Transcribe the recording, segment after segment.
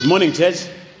Good morning, church.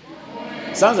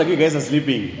 Sounds like you guys are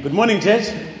sleeping. Good morning, church.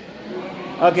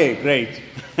 Okay, great.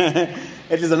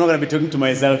 At least I'm not going to be talking to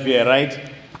myself here,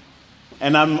 right?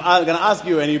 And I'm going to ask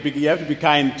you, and you have to be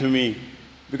kind to me,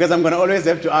 because I'm going to always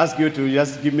have to ask you to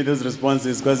just give me those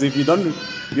responses. Because if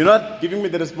you're not giving me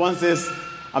the responses,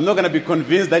 I'm not going to be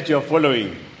convinced that you're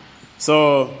following.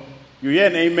 So you hear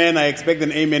an amen, I expect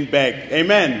an amen back.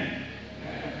 Amen.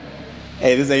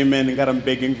 Hey, this amen, I'm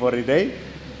begging for it, eh?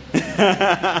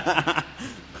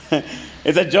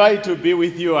 It's a joy to be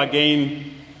with you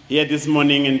again here this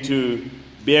morning and to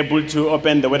be able to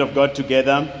open the Word of God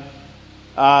together.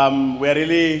 We're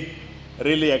really,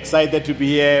 really excited to be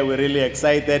here. We're really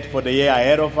excited for the year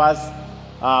ahead of us.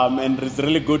 And it's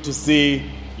really good to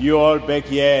see you all back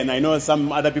here. And I know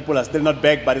some other people are still not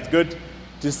back, but it's good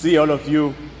to see all of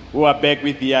you who are back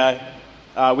with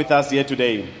us here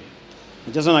today.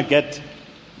 I just want to get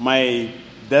my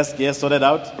desk here sorted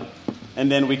out, and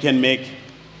then we can make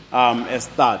a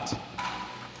start.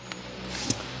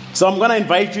 So I'm going to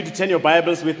invite you to turn your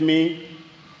Bibles with me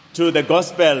to the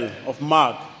Gospel of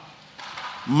Mark.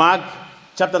 Mark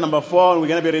chapter number 4, and we're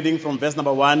going to be reading from verse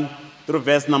number 1 through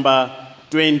verse number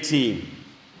 20.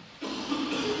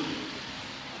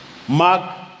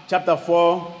 Mark chapter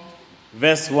 4,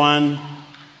 verse 1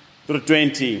 through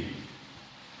 20.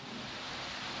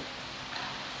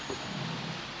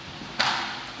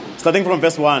 Starting from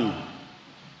verse 1.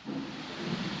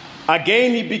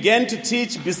 Again he began to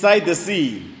teach beside the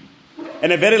sea,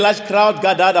 and a very large crowd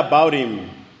gathered about him,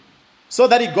 so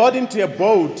that he got into a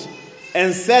boat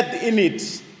and sat in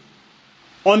it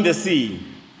on the sea.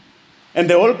 And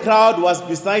the whole crowd was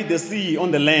beside the sea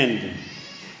on the land.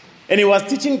 And he was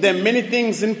teaching them many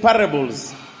things in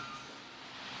parables.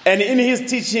 And in his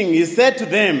teaching he said to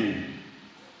them,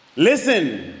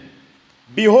 "Listen,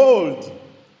 behold,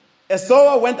 a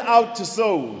sower went out to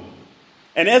sow,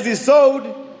 and as he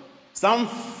sowed, some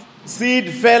seed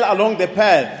fell along the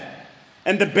path,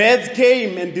 and the birds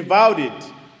came and devoured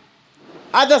it.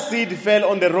 Other seed fell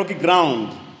on the rocky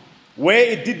ground, where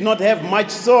it did not have much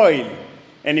soil,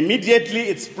 and immediately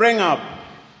it sprang up,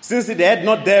 since it had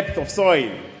no depth of soil.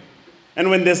 And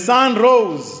when the sun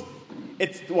rose,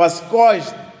 it was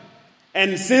scorched,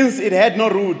 and since it had no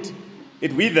root,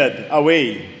 it withered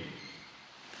away.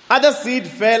 Other seed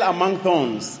fell among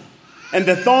thorns, and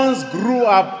the thorns grew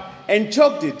up and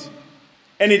choked it,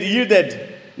 and it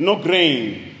yielded no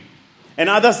grain. And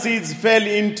other seeds fell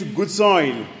into good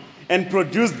soil and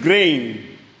produced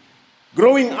grain,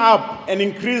 growing up and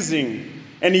increasing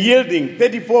and yielding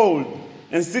 30-fold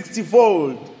and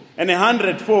 60-fold and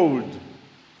 100-fold.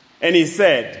 And he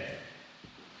said,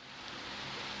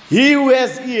 he who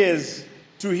has ears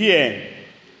to hear,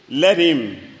 let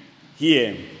him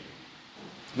hear."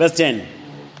 Verse 10.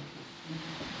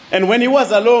 And when he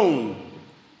was alone,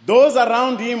 those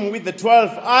around him with the 12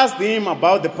 asked him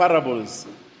about the parables.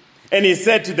 And he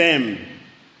said to them,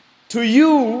 "To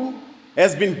you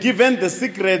has been given the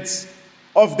secrets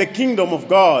of the kingdom of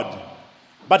God.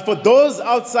 But for those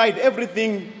outside,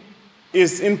 everything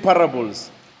is in parables,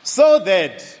 so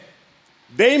that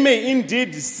they may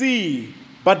indeed see,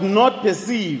 but not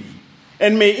perceive,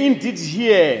 and may indeed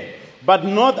hear, but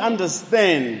not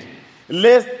understand,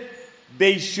 lest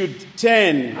they should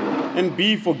turn and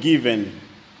be forgiven."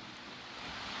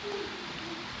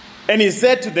 And he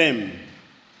said to them,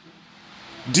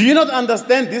 "Do you not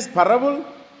understand this parable?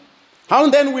 How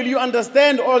then will you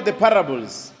understand all the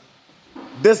parables?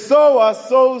 The sower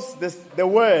sows the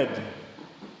word,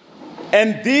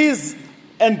 and these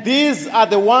are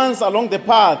the ones along the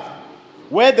path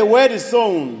where the word is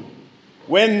sown.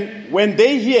 When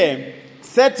they hear,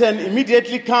 Satan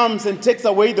immediately comes and takes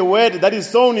away the word that is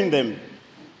sown in them.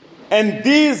 And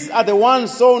these are the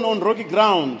ones sown on rocky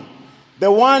ground,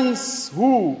 the ones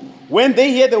who, when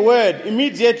they hear the word,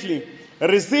 immediately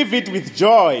receive it with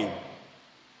joy.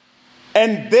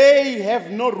 And they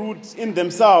have no root in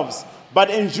themselves, but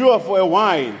endure for a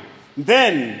while.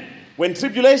 Then, when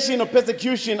tribulation or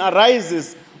persecution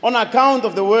arises on account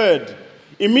of the word,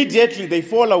 immediately they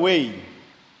fall away.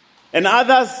 And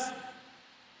others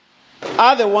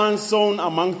are the ones sown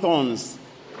among thorns.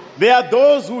 They are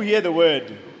those who hear the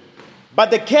word, but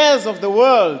the cares of the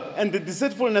world and the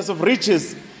deceitfulness of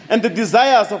riches and the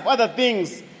desires of other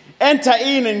things enter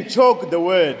in and choke the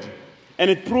word, and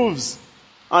it proves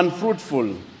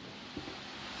unfruitful.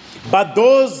 But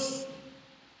those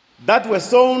that were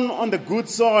sown on the good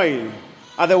soil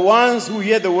are the ones who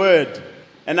hear the word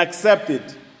and accept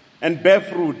it and bear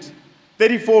fruit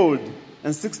 30-fold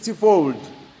and 60-fold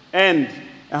and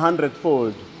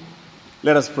 100-fold.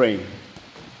 Let us pray.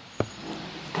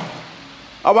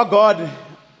 Our God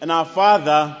and our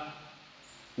Father,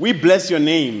 we bless your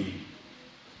name,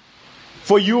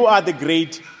 for you are the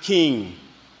great King.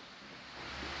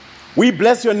 We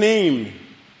bless your name,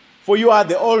 for you are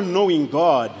the all-knowing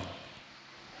God.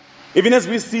 Even as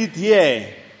we sit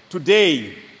here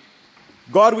today,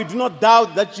 God, we do not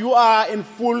doubt that you are in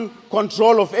full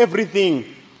control of everything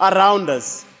around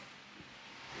us.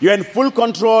 You are in full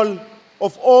control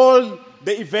of all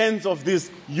the events of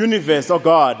this universe, oh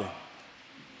God.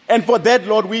 And for that,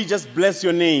 Lord, we just bless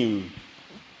your name.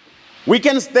 We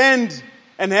can stand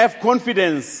and have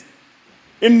confidence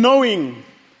in knowing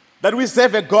that we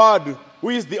serve a God who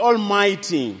is the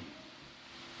Almighty.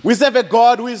 We serve a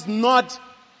God who is not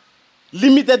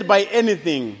limited by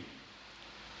anything.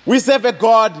 We serve a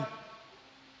God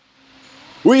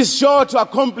who is sure to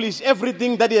accomplish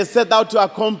everything that he has set out to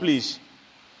accomplish.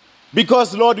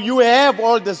 Because, Lord, you have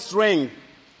all the strength.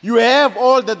 You have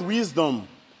all that wisdom.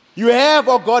 You have,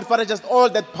 oh God, Father, just all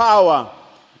that power.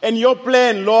 And your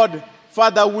plan, Lord,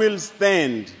 Father, will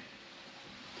stand.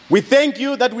 We thank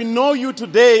you that we know you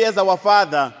today as our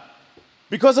Father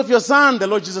because of your Son, the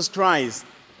Lord Jesus Christ.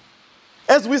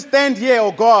 As we stand here,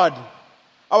 oh God,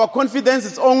 our confidence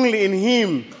is only in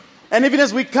him. And even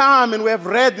as we come and we have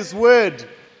read this word,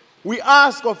 we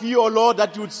ask of you, O Lord,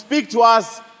 that you would speak to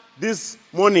us this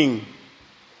morning.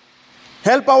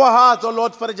 Help our hearts, O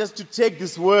Lord, Father, just to take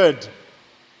this word.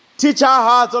 Teach our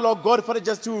hearts, O Lord God, Father,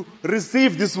 just to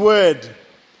receive this word.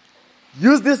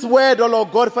 Use this word, O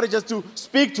Lord God, Father, just to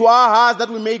speak to our hearts that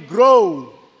we may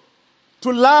grow,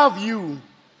 to love you,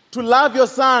 to love your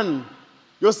Son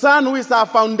who is our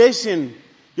foundation,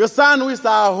 your Son who is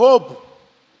our hope,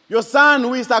 your Son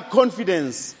who is our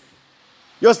confidence,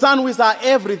 your Son who is our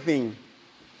everything.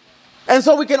 And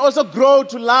so we can also grow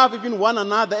to love even one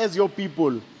another as your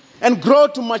people and grow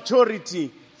to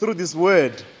maturity through this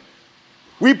word.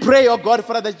 We pray, oh God,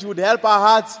 Father, that you would help our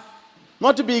hearts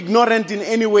not to be ignorant in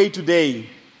any way today.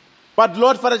 But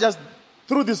Lord, Father, just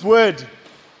through this word,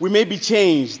 we may be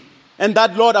changed. And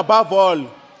that, Lord, above all,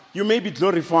 you may be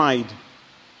glorified.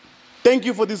 Thank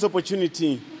you for this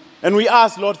opportunity. And we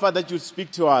ask, Lord, Father, that you speak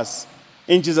to us.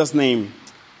 In Jesus' name,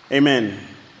 amen.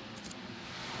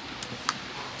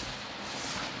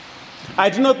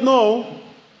 I do not know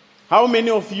how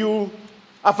many of you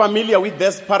are familiar with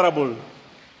this parable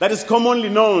that is commonly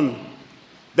known,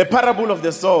 the parable of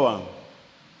the sower.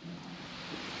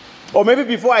 Or maybe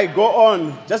before I go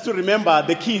on, just to remember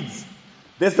the kids,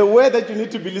 there's a word that you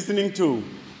need to be listening to.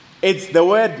 It's the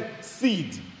word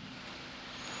seed.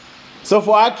 So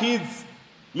for our kids,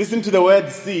 listen to the word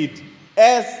seed.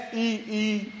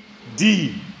 S-E-E-D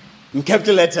in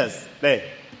capital letters. There.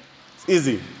 It's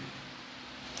easy.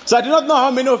 So I do not know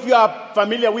how many of you are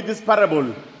familiar with this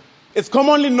parable. It's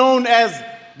commonly known as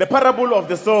the parable of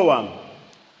the sower.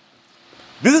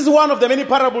 This is one of the many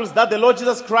parables that the Lord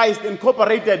Jesus Christ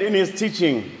incorporated in his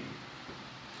teaching.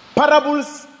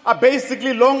 Parables are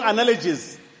basically long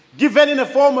analogies given in the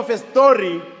form of a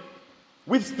story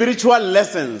with spiritual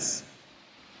lessons.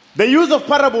 The use of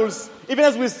parables, even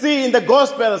as we see in the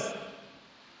Gospels,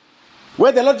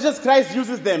 where the Lord Jesus Christ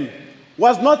uses them,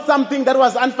 was not something that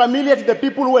was unfamiliar to the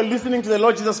people who were listening to the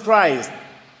Lord Jesus Christ.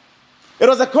 It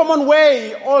was a common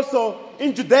way also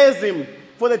in Judaism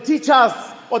for the teachers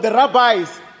or the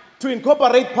rabbis to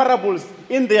incorporate parables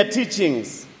in their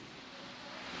teachings.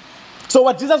 So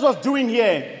what Jesus was doing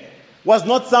here was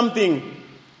not something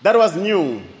that was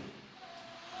new.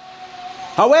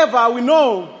 However, we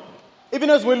know, even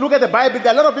as we look at the Bible,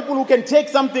 there are a lot of people who can take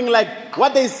something like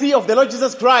what they see of the Lord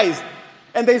Jesus Christ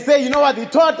and they say, you know what, he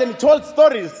taught and he told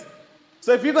stories.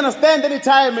 So if you're going to stand any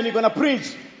time and you're going to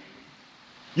preach,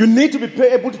 you need to be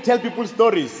able to tell people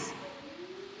stories.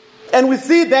 And we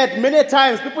see that many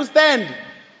times people stand,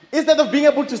 instead of being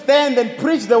able to stand and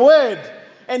preach the word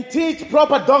and teach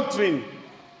proper doctrine,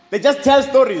 they just tell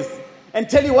stories and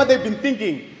tell you what they've been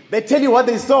thinking. They tell you what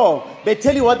they saw. They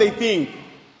tell you what they think.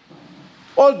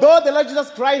 Although the Lord Jesus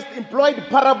Christ employed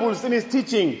parables in his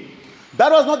teaching,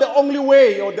 that was not the only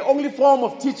way or the only form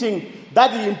of teaching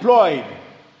that he employed.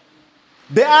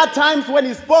 There are times when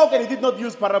he spoke and he did not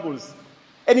use parables.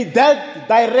 And he dealt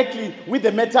directly with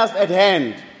the matters at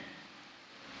hand.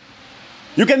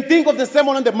 You can think of the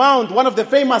Sermon on the Mount, one of the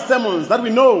famous sermons that we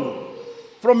know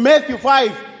from Matthew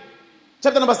 5,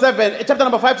 chapter number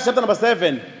 5 to chapter number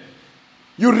 7.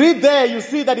 You read there, you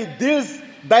see that it deals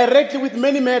directly with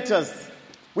many matters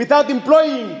without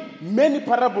employing many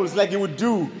parables like he would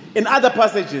do in other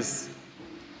passages.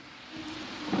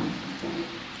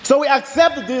 So we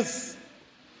accept this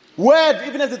word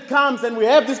even as it comes, and we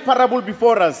have this parable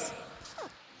before us.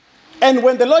 And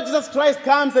when the Lord Jesus Christ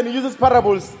comes and he uses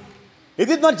parables, he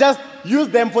did not just use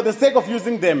them for the sake of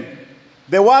using them.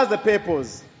 There was a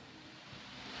purpose.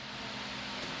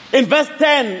 In verse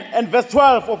 10 and verse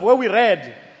 12 of where we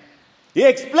read, he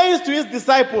explains to his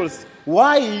disciples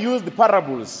why he used the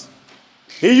parables.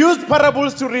 He used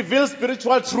parables to reveal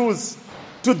spiritual truths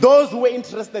to those who were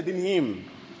interested in him,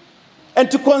 and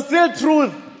to conceal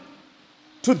truth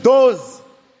to those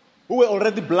who were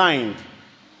already blind,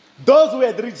 those who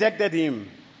had rejected him.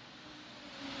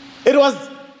 It was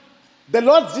the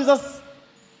Lord Jesus'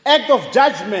 act of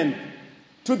judgment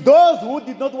to those who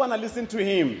did not want to listen to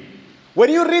him. When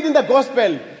you read in the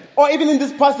gospel, or even in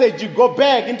this passage, you go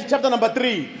back into chapter number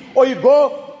 3, or you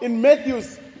go in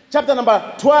Matthew's chapter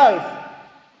number 12,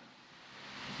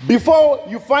 before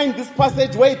you find this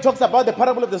passage where it talks about the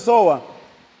parable of the sower,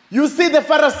 you see the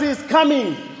Pharisees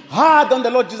coming hard on the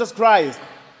Lord Jesus Christ.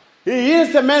 He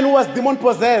heals a man who was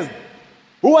demon-possessed,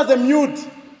 who was a mute,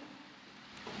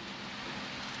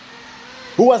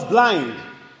 who was blind.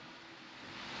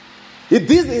 He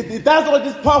does all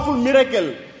this powerful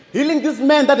miracle, healing this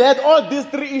man that had all these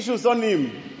 3 issues on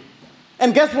him.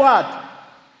 And guess what?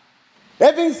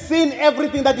 Having seen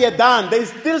everything that he had done, they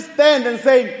still stand and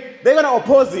say they're going to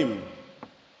oppose him.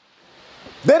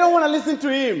 They don't want to listen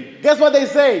to him. Guess what they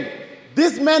say?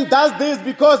 This man does this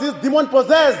because he's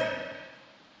demon-possessed.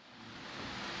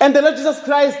 And the Lord Jesus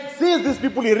Christ sees these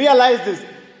people. He realizes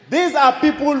these are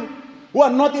people who are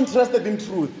not interested in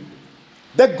truth.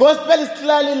 The gospel is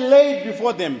clearly laid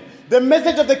before them. The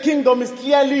message of the kingdom is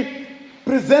clearly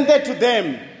presented to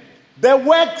them. The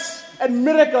works and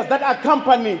miracles that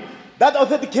accompany, that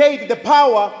authenticate the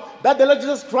power that the Lord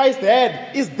Jesus Christ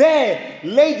had is there,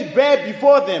 laid bare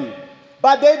before them.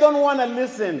 But they don't want to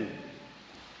listen.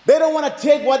 They don't want to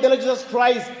take what the Lord Jesus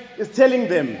Christ is telling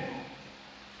them.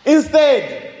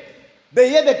 Instead, they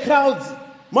hear the crowds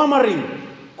murmuring,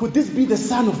 could this be the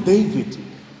son of David?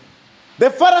 The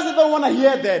Pharisees don't want to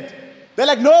hear that. They're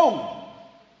like, no,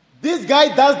 this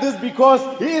guy does this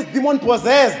because he is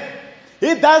demon-possessed.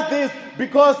 He does this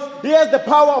because he has the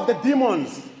power of the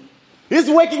demons. He's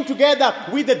working together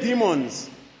with the demons.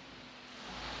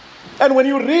 And when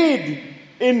you read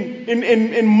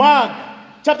in Mark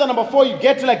chapter number 4, you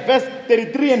get to like verse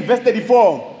 33 and verse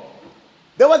 34.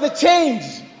 There was a change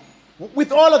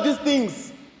with all of these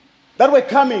things that were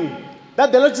coming,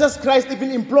 that the Lord Jesus Christ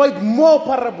even employed more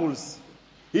parables.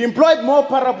 He employed more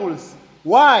parables.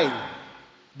 Why?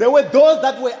 There were those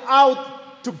that were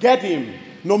out to get him,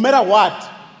 no matter what.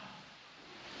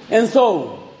 And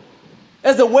so,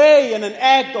 as a way and an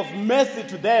act of mercy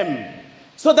to them,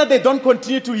 so that they don't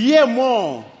continue to hear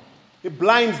more, he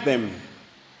blinds them.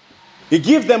 He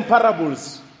gives them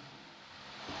parables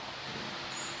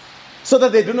so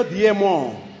that they do not hear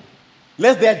more,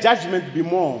 lest their judgment be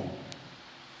more.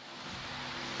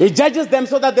 He judges them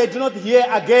so that they do not hear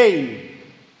again.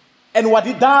 And what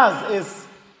he does is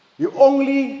he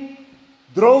only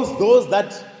draws those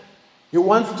that he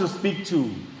wants to speak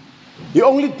to. He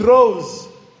only draws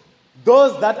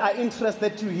those that are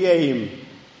interested to hear him.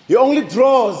 He only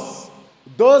draws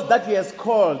those that he has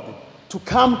called to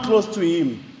come close to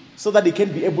him so that he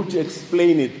can be able to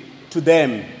explain it to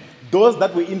them. Those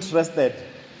that were interested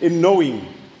in knowing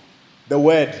the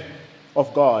word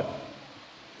of God.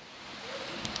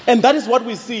 And that is what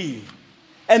we see.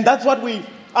 And that's what we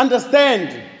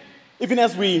understand even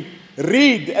as we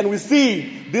read and we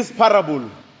see this parable.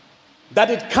 That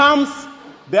it comes.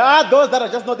 There are those that are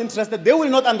just not interested. They will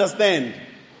not understand.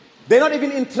 They're not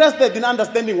even interested in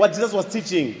understanding what Jesus was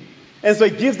teaching. And so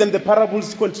he gives them the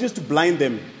parables, continues to blind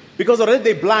them. Because already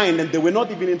they're blind and they were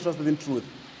not even interested in truth.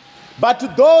 But to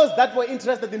those that were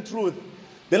interested in truth,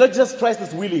 the Lord Jesus Christ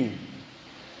is willing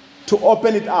to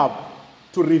open it up,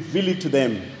 to reveal it to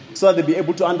them, so that they'll be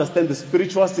able to understand the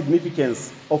spiritual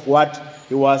significance of what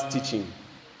he was teaching.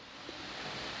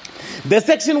 The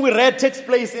section we read takes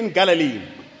place in Galilee,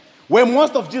 where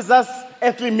most of Jesus'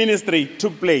 earthly ministry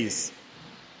took place.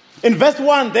 In verse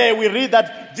 1 there, we read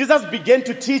that Jesus began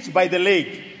to teach by the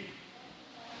lake,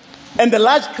 and the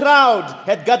large crowd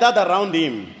had gathered around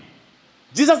him.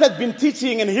 Jesus had been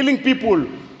teaching and healing people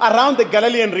around the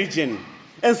Galilean region,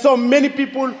 and so many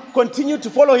people continued to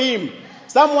follow him.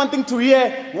 Some wanting to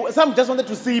hear, some just wanted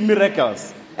to see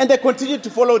miracles, and they continued to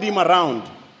follow him around.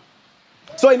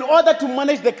 So in order to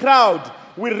manage the crowd,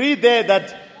 we read there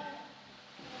that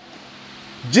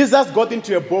Jesus got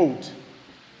into a boat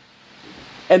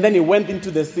and then he went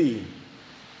into the sea.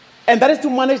 And that is to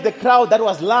manage the crowd that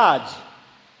was large.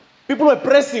 People were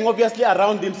pressing obviously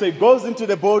around him, so he goes into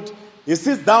the boat, he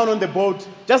sits down on the boat,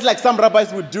 just like some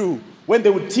rabbis would do when they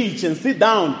would teach and sit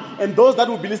down, and those that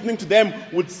would be listening to them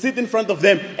would sit in front of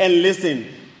them and listen.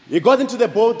 He got into the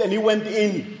boat and he went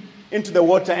into the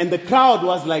water, and the crowd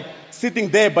was like sitting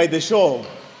there by the shore,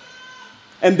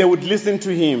 and they would listen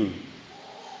to him.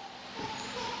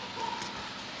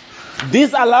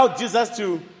 This allowed Jesus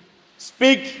to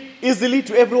speak easily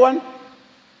to everyone,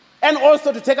 and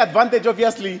also to take advantage,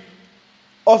 obviously,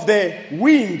 of the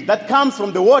wind that comes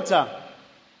from the water.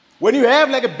 When you have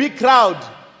like a big crowd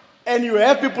and you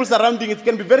have people surrounding, it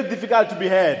can be very difficult to be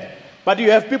heard. But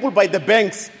you have people by the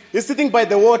banks. He's sitting by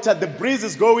the water, the breeze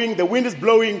is going, the wind is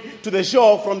blowing to the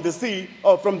shore from the sea,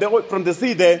 or from the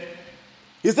sea there.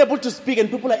 He's able to speak and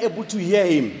people are able to hear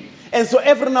him. And so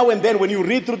every now and then when you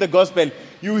read through the gospel,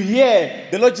 you hear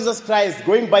the Lord Jesus Christ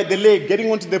going by the lake,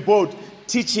 getting onto the boat,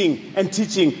 teaching and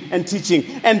teaching and teaching.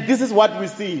 And this is what we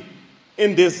see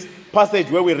in this passage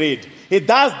where we read. He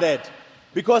does that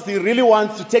because he really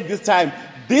wants to take this time.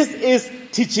 This is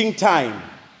teaching time.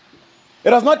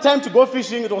 It was not time to go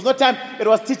fishing. It was not time. It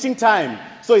was teaching time.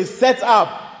 So he sets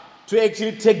up to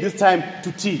actually take this time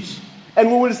to teach.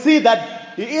 And we will see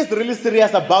that he is really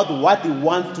serious about what he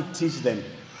wants to teach them.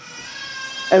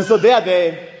 And so they are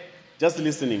there just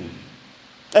listening.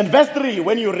 And verse 3,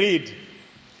 when you read,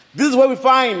 this is where we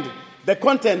find the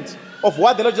content of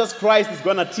what the Lord Jesus Christ is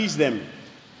going to teach them.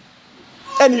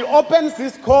 And he opens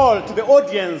his call to the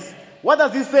audience. What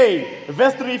does he say?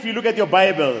 Verse 3, if you look at your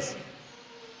Bibles.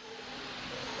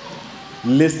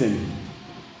 Listen.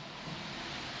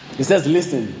 He says,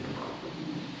 listen.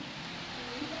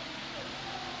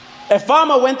 A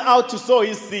farmer went out to sow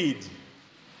his seed.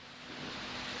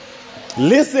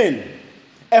 Listen.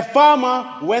 A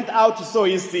farmer went out to sow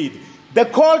his seed. The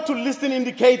call to listen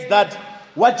indicates that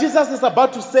what Jesus is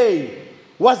about to say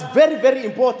was very, very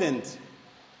important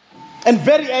and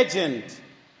very urgent.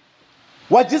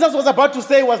 What Jesus was about to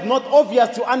say was not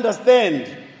obvious to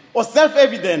understand or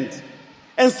self-evident.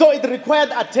 And so it required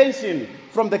attention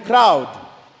from the crowd,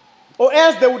 or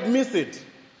else they would miss it.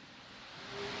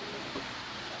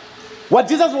 What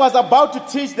Jesus was about to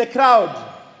teach the crowd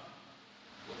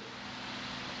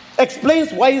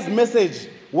explains why his message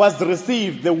was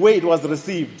received the way it was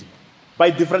received by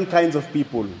different kinds of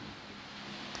people.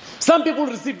 Some people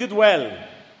received it well,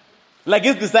 like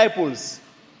his disciples,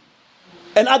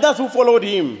 and others who followed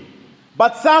him.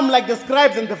 But some, like the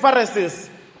scribes and the Pharisees,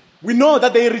 we know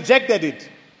that they rejected it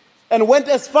and went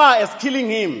as far as killing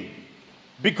him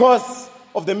because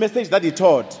of the message that he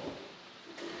taught.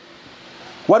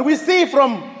 What we see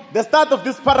from the start of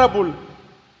this parable,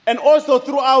 and also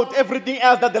throughout everything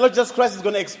else that the Lord Jesus Christ is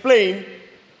going to explain,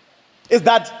 is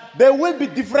that there will be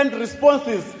different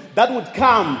responses that would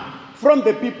come from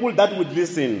the people that would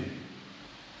listen.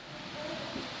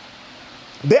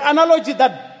 The analogy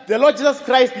that the Lord Jesus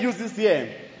Christ uses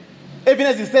here, even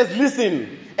as he says,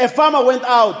 listen, a farmer went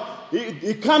out,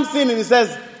 he comes in and he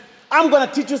says, I'm going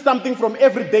to teach you something from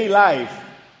everyday life.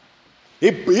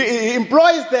 He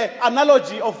employs the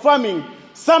analogy of farming,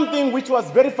 something which was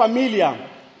very familiar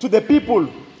to the people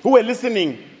who were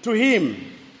listening to him.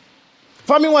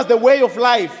 Farming was the way of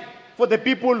life for the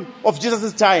people of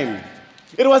Jesus' time.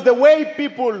 It was the way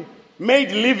people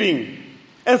made living.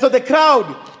 And so the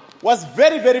crowd was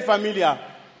very, very familiar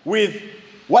with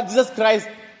what Jesus Christ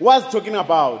was talking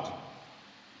about.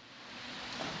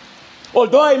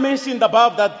 Although I mentioned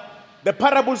above that the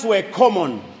parables were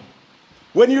common,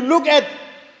 when you look at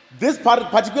this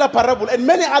particular parable and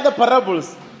many other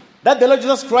parables that the Lord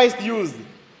Jesus Christ used,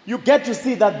 you get to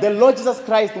see that the Lord Jesus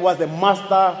Christ was a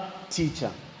master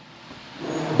teacher.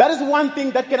 That is one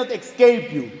thing that cannot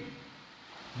escape you.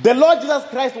 The Lord Jesus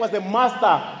Christ was a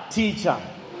master teacher.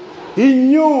 He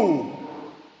knew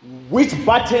which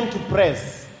button to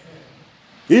press.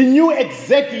 He knew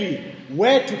exactly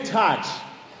where to touch.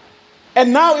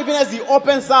 And now, even as he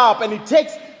opens up and he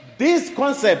takes this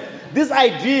concept, this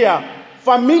idea,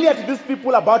 familiar to these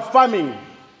people about farming,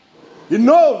 he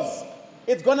knows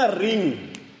it's going to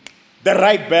ring the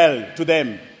right bell to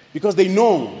them because they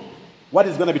know what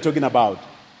he's going to be talking about.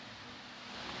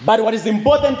 But what is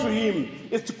important to him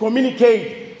is to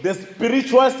communicate the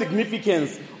spiritual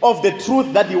significance of the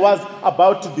truth that he was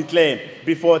about to declare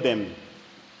before them.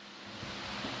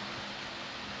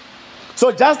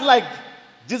 So just like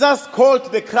Jesus called to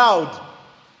the crowd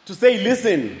to say,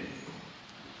 listen,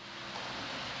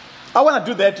 I want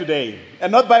to do that today.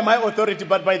 And not by my authority,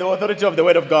 but by the authority of the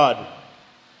Word of God.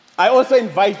 I also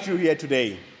invite you here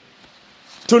today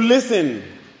to listen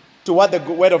to what the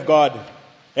Word of God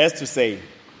has to say.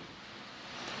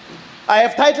 I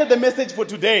have titled the message for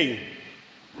today,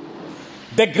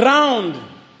 The Ground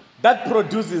That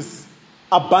Produces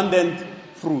Abundant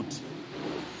Fruit.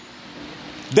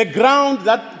 The ground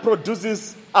that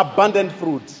produces abundant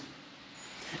fruit.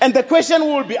 And the question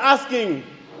we will be asking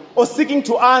or seeking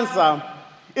to answer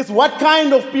is what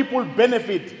kind of people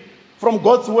benefit from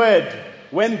God's word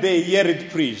when they hear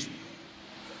it preached.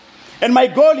 And my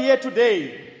goal here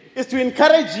today is to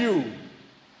encourage you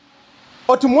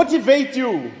or to motivate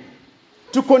you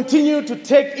to continue to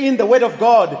take in the word of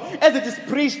God as it is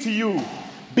preached to you,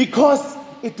 because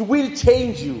it will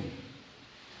change you.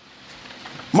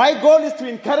 My goal is to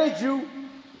encourage you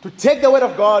to take the word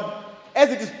of God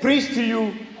as it is preached to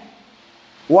you.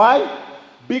 Why?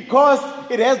 Because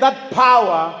it has that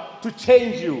power to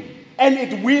change you, and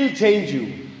it will change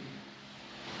you.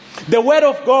 The word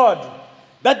of God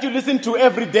that you listen to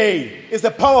every day is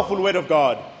a powerful word of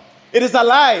God. It is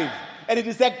alive and it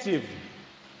is active.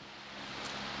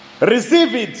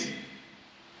 Receive it,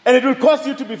 and it will cause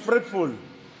you to be fruitful,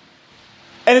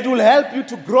 and it will help you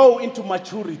to grow into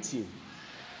maturity.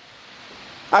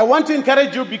 I want to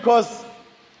encourage you, because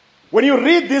when you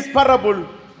read this parable,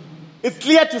 it's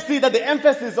clear to see that the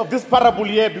emphasis of this parable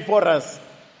here before us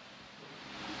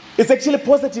is actually a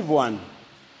positive one.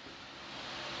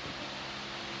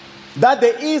 That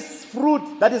there is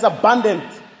fruit that is abundant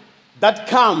that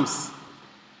comes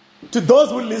to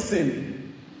those who listen,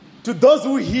 to those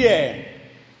who hear.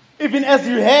 Even as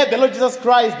you heard the Lord Jesus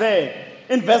Christ there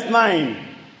in verse 9,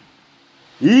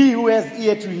 he who has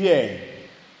ear to hear,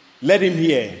 let him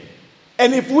hear.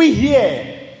 And if we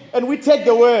hear and we take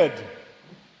the word,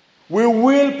 we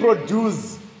will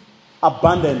produce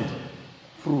abundant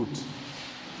fruit.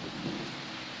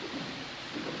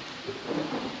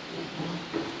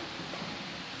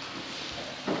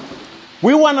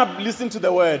 We want to listen to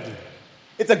the word.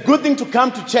 It's a good thing to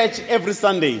come to church every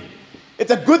Sunday.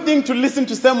 It's a good thing to listen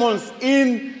to sermons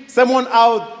in, sermon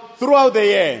out throughout the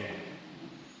year.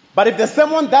 But if the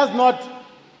sermon does not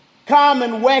come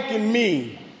and work in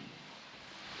me,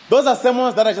 those are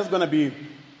sermons that are just going to be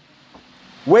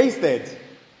wasted.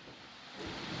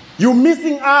 You're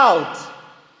missing out.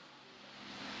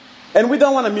 And we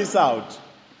don't want to miss out.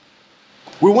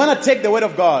 We want to take the word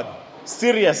of God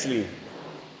seriously.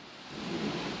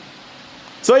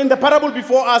 So in the parable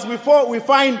before us, we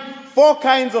find 4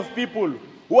 kinds of people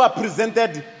who are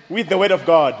presented with the word of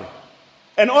God.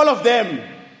 And all of them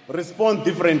respond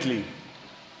differently.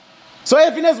 So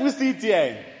even as we sit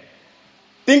here,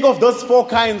 think of those 4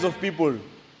 kinds of people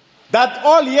that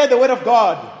all hear the word of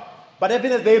God, but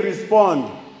even as they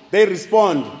respond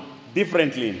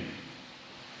differently.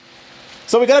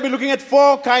 So we're going to be looking at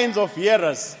 4 kinds of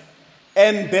hearers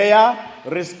and their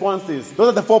responses. Those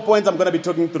are the 4 points I'm going to be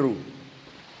talking through.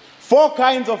 4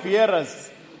 kinds of hearers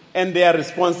and their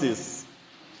responses.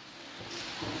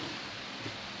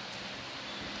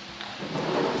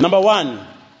 Number 1,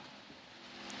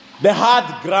 the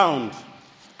hard ground.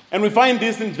 And we find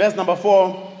this in verse number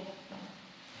 4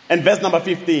 and verse number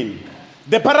 15.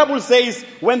 The parable says,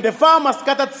 when the farmer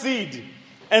scattered seed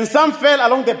and some fell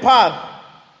along the path,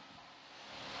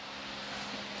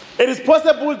 it is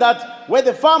possible that where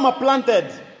the farmer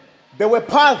planted, there were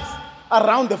paths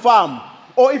around the farm,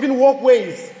 or even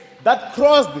walkways that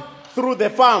crossed through the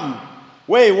farm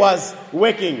where he was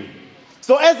working.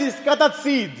 So as he scattered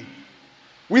seed,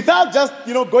 without just,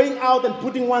 going out and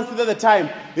putting one seed at a time,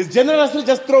 he's generously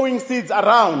just throwing seeds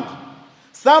around.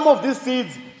 Some of these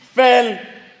seeds fell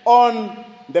on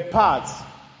the paths.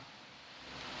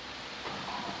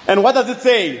 And what does it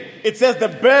say? It says the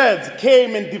birds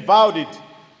came and devoured it.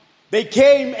 They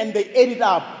came and they ate it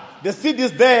up. The seed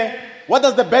is there. What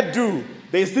does the bird do?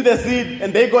 They see the seed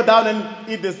and they go down and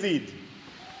eat the seed.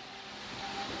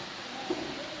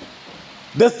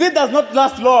 The seed does not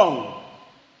last long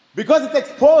because it's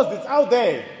exposed, it's out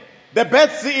there. The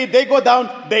birds see it, they go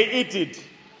down, they eat it.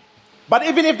 But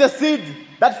even if the seed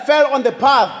that fell on the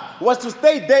path was to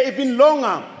stay there even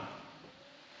longer,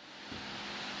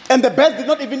 and the birds did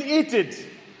not even eat it,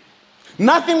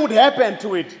 nothing would happen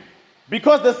to it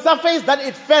because the surface that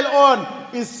it fell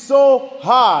on is so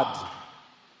hard.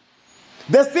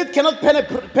 The seed cannot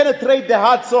penetrate the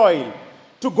hard soil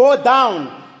to go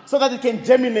down so that it can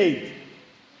germinate.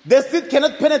 The seed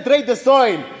cannot penetrate the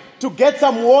soil to get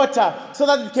some water so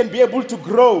that it can be able to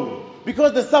grow,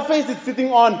 because the surface it's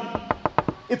sitting on,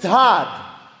 it's hard.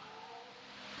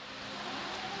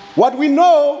 What we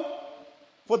know,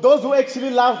 for those who actually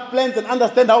love plants and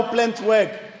understand how plants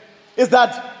work, is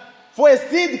that for a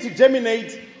seed to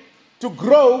germinate, to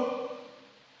grow,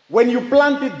 when you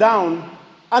plant it down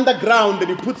underground and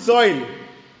you put soil,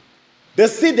 the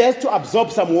seed has to absorb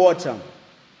some water.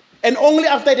 And only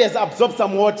after it has absorbed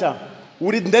some water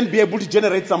would it then be able to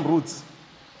generate some roots.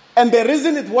 And the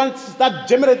reason it wants to start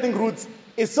generating roots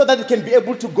is so that it can be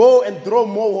able to go and draw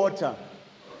more water.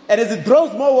 And as it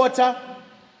draws more water,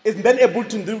 it's then able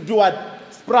to do what?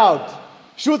 Sprout.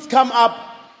 Shoots come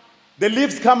up, the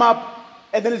leaves come up,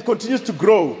 and then it continues to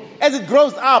grow. As it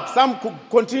grows up, some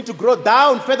continue to grow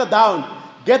down, further down,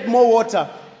 get more water,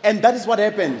 and that is what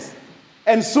happens.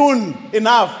 And soon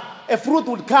enough, a fruit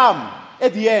would come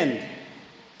at the end.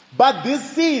 But these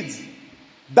seeds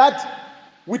that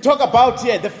we talk about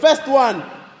here, the first one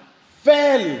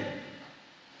fell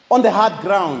on the hard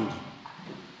ground.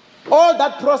 All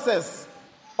that process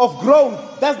of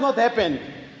growth does not happen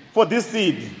for this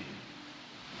seed.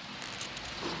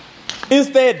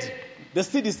 Instead, the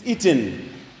seed is eaten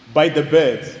by the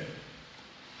birds.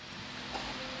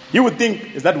 You would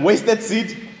think, is that wasted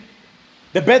seed?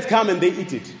 The birds come and they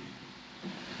eat it.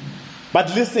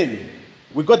 But listen,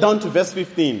 we go down to verse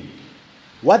 15.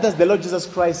 What does the Lord Jesus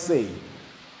Christ say?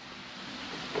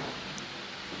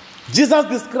 Jesus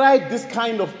described this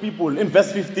kind of people in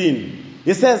verse 15.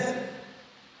 He says,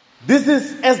 this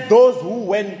is as those who,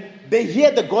 when they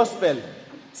hear the gospel,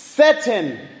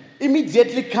 Satan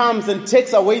immediately comes and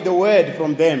takes away the word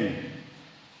from them.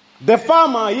 The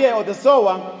farmer here, or the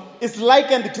sower, is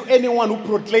likened to anyone who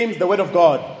proclaims the word of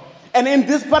God. And in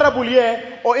this parable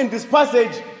here, or in this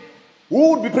passage,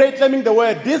 who would be proclaiming the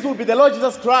word? This would be the Lord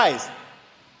Jesus Christ.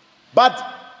 But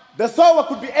the sower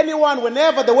could be anyone.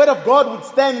 Whenever the word of God would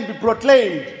stand and be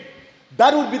proclaimed,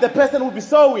 that would be the person who would be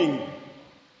sowing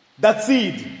that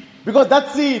seed. Because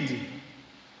that seed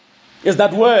is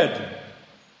that word.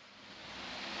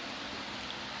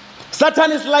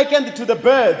 Satan is likened to the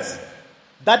birds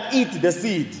that eat the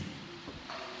seed.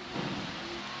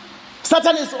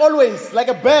 Satan is always like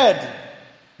a bird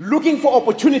looking for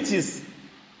opportunities,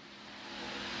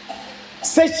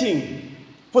 searching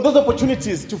for those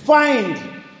opportunities to find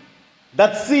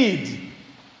that seed,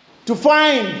 so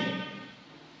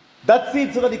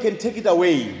that he can take it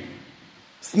away,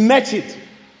 snatch it.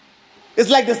 It's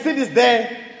like the seed is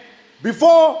there.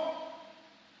 Before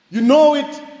you know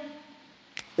it,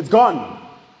 it's gone.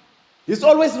 He's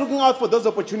always looking out for those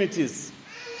opportunities.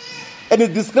 And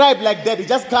it's described like that. He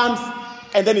just comes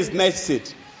and then he snatches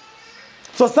it.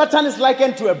 So Satan is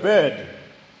likened to a bird.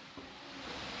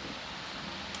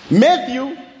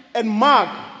 Matthew and Mark,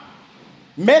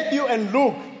 Matthew and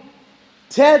Luke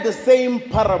tell the same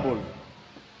parable.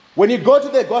 When you go to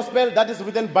the gospel that is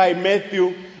written by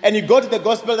Matthew and you go to the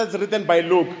gospel that's written by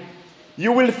Luke,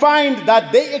 you will find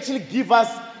that they actually give us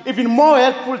even more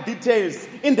helpful details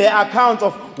in their account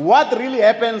of what really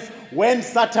happens when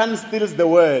Satan steals the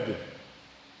word.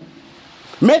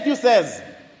 Matthew says,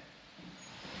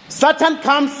 Satan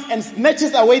comes and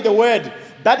snatches away the word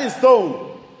that is sown.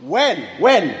 When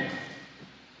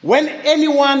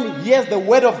anyone hears the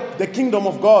word of the kingdom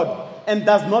of God and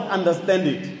does not understand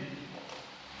it.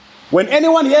 When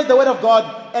anyone hears the word of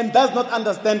God and does not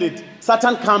understand it,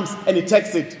 Satan comes and he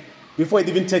takes it before it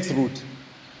even takes root.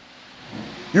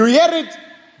 You hear it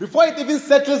before it even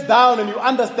settles down and you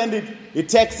understand it, he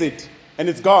takes it and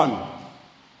it's gone.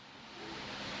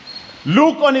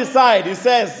 Luke on his side, he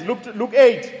says, Luke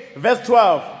 8, verse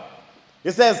 12.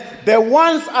 He says, the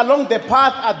ones along the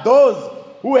path are those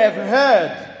who have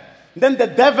heard. Then the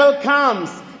devil comes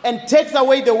and takes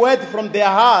away the word from their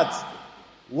hearts.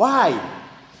 Why?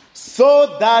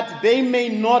 So that they may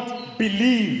not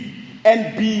believe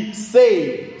and be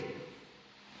saved.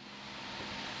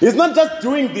 He's not just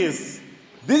doing this.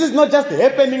 This is not just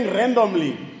happening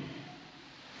randomly.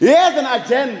 He has an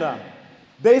agenda.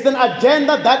 There is an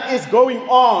agenda that is going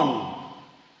on.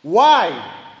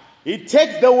 Why? He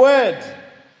takes the word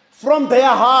from their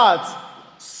hearts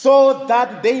so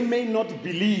that they may not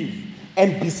believe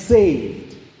and be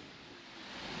saved.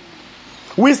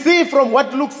 We see from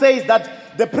what Luke says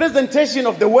that the presentation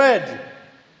of the word,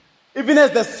 even as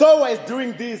the sower is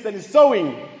doing this and is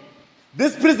sowing,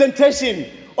 this presentation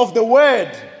of the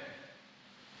word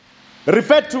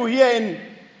referred to here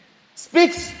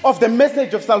speaks of the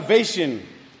message of salvation,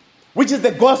 which is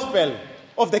the gospel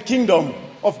of the kingdom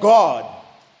of God.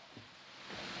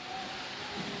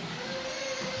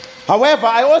 However,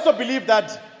 I also believe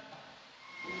that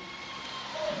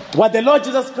what the Lord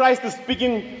Jesus Christ is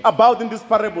speaking about in this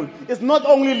parable is not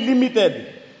only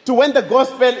limited to when the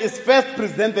gospel is first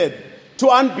presented to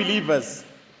unbelievers,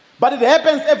 but it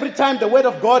happens every time the word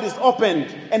of God is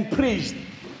opened and preached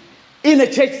in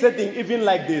a church setting, even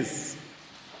like this.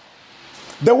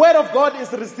 The word of God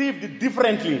is received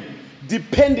differently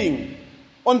depending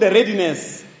on the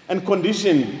readiness and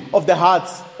condition of the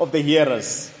hearts of the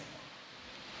hearers.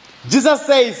 Jesus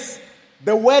says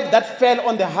the word that fell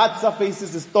on the hard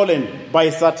surfaces is stolen by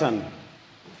Satan.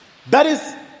 That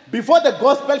is, before the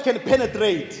gospel can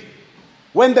penetrate,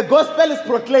 when the gospel is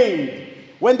proclaimed,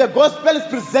 when the gospel is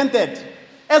presented,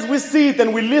 as we see it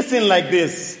and we listen like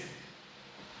this,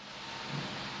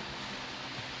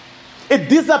 it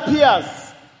disappears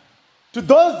to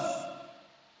those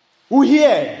who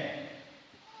hear.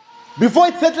 Before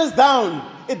it settles down,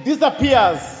 it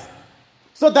disappears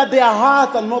so that their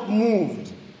hearts are not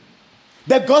moved.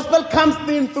 The gospel comes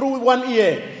in through one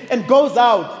ear and goes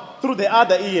out through the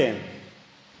other ear.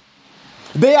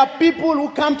 There are people who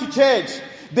come to church,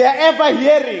 they are ever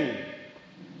hearing,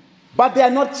 but they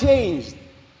are not changed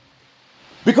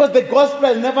because the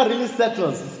gospel never really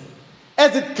settles.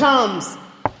 As it comes,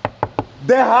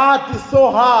 the heart is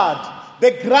so hard,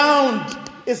 the ground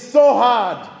is so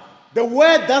hard, the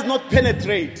word does not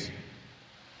penetrate,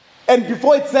 and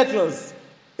before it settles,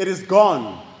 it is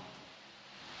gone.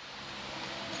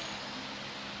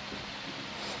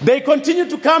 They continue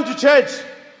to come to church,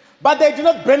 but they do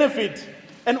not benefit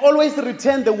and always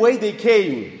return the way they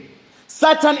came.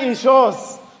 Satan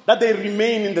ensures that they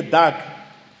remain in the dark.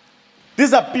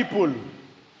 These are people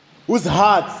whose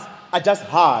hearts are just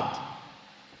hard.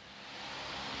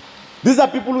 These are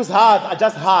people whose hearts are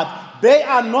just hard. They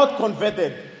are not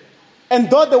converted. And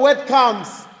though the word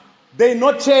comes, they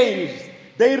not change.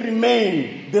 They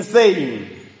remain the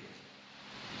same.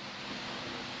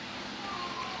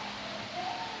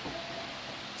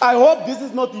 I hope this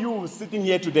is not you sitting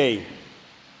here today.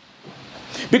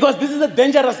 Because this is a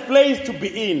dangerous place to be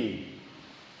in.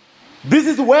 This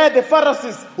is where the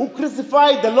Pharisees who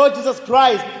crucified the Lord Jesus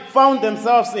Christ found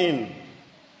themselves in.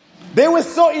 They were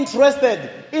so interested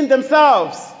in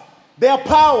themselves, their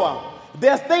power,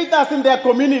 their status in their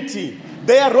community,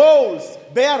 their roles,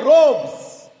 their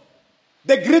robes,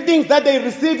 the greetings that they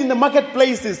received in the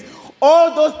marketplaces.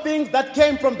 All those things that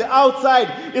came from the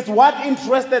outside is what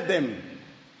interested them.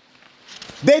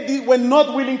 They were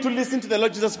not willing to listen to the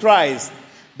Lord Jesus Christ.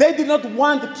 They did not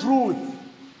want the truth.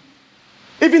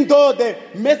 Even though the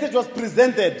message was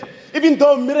presented, even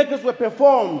though miracles were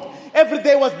performed, every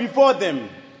day was before them.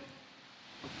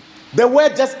 The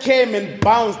word just came and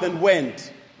bounced and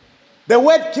went. The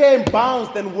word came,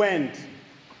 bounced and went.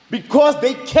 Because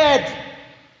they cared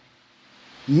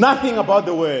nothing about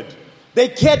the word. They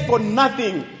cared for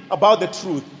nothing about the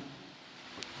truth.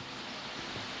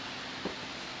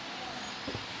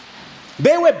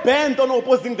 They were bent on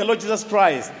opposing the Lord Jesus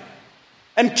Christ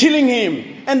and killing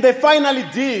him. And they finally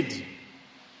did.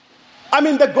 I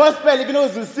mean, the gospel, even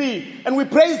as we see, and we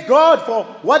praise God for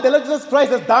what the Lord Jesus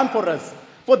Christ has done for us,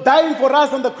 for dying for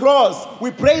us on the cross. We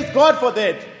praise God for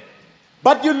that.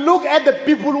 But you look at the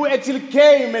people who actually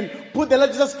came and put the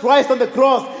Lord Jesus Christ on the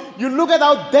cross. You look at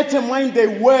how determined they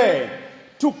were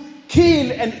to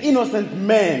kill an innocent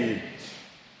man.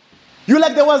 You're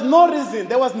like, there was no reason,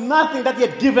 there was nothing that he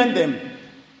had given them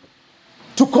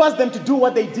to cause them to do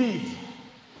what they did.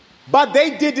 But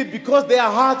they did it because their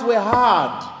hearts were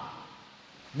hard.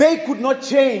 They could not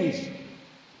change.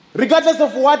 Regardless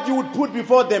of what you would put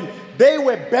before them, they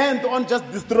were bent on just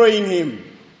destroying him.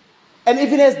 And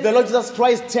even as the Lord Jesus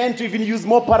Christ turned to even use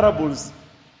more parables,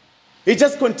 he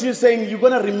just continues saying, you're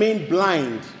going to remain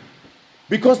blind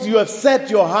because you have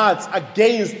set your hearts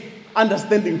against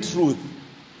understanding truth.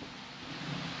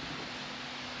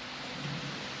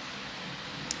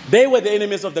 They were the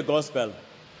enemies of the gospel.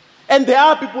 And there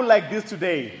are people like this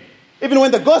today, even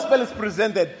when the gospel is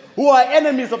presented, who are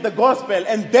enemies of the gospel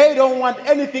and they don't want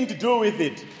anything to do with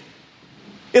it.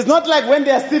 It's not like when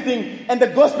they are sitting and the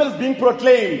gospel is being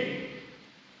proclaimed.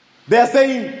 They are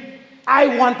saying,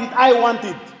 I want it, I want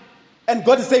it. And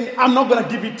God is saying, I'm not going to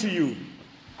give it to you.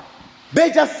 They're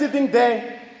just sitting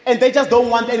there and they just don't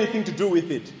want anything to do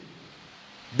with it.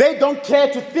 They don't care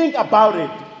to think about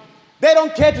it. They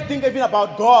don't care to think even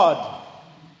about God.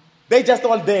 They just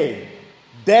all there.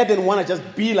 They didn't want to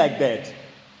just be like that.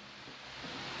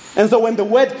 And so when the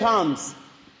word comes,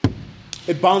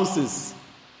 it bounces.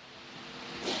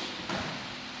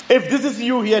 If this is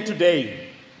you here today,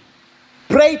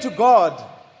 pray to God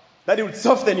that He would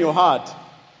soften your heart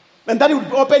and that He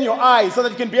would open your eyes so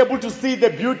that you can be able to see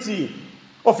the beauty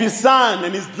of His Son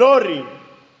and His glory,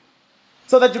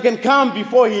 so that you can come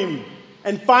before Him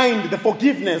and find the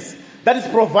forgiveness that is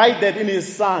provided in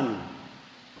His Son.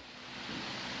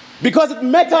 Because it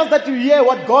matters that you hear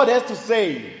what God has to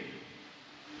say.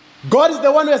 God is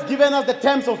the one who has given us the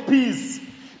terms of peace,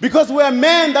 because we are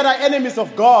men that are enemies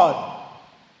of God.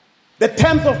 The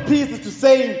terms of peace is to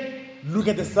say, look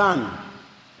at the Son.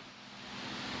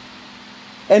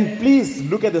 And please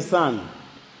look at the Son.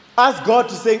 Ask God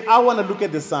to say, I want to look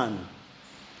at the Son.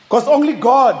 Because only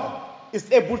God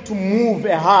is able to move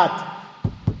a heart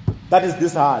that is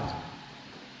this hard.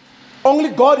 Only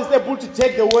God is able to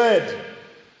take the word.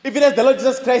 Even as the Lord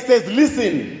Jesus Christ says,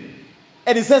 listen.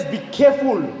 And He says, be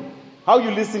careful how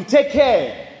you listen. Take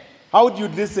care how you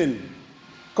listen.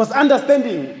 Because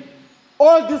understanding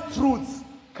all these truths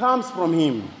comes from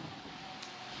Him.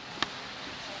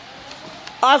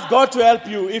 Ask God to help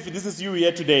you, if this is you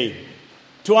here today,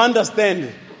 to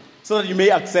understand so that you may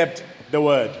accept the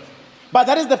word. But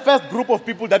that is the first group of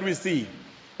people that we see.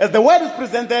 As the word is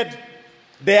presented,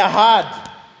 they are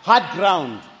hard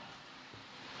ground.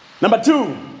 Number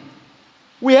two,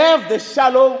 we have the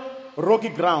shallow, rocky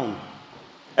ground.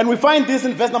 And we find this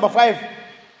in verse number 5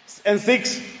 and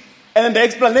 6. And then the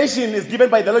explanation is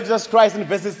given by the Lord Jesus Christ in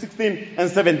verses 16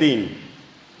 and 17.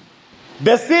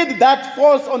 The seed that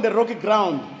falls on the rocky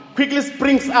ground quickly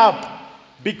springs up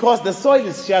because the soil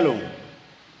is shallow.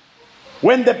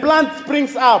 When the plant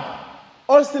springs up,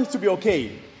 all seems to be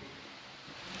okay,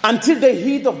 until the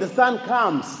heat of the sun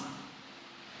comes.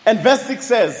 And verse 6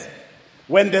 says,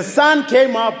 when the sun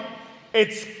came up,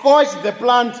 it scorched the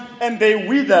plant and they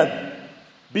withered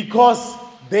because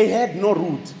they had no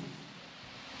root.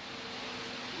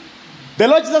 The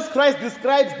Lord Jesus Christ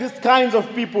describes these kinds of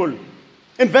people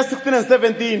in verse 16 and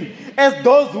 17 as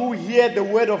those who hear the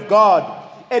word of God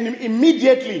and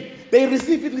immediately they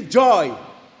receive it with joy.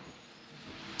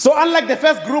 So unlike the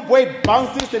first group where it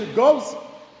bounces and it goes,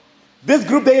 this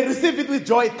group, they receive it with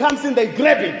joy. It comes in, they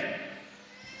grab it.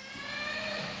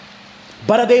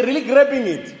 But are they really grabbing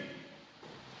it?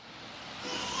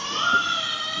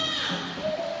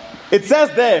 It says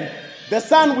there, the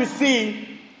sun we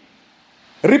see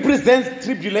represents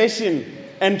tribulation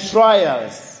and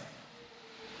trials.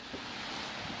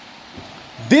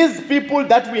 These people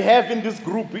that we have in this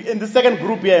group, in the second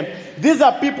group here, these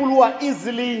are people who are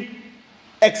easily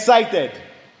excited.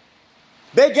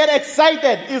 They get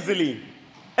excited easily.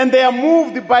 And they are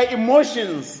moved by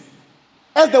emotions.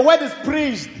 As the word is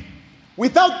preached,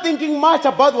 without thinking much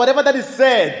about whatever that is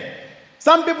said.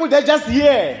 Some people, they just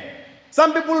hear.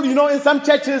 Some people, in some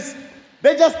churches,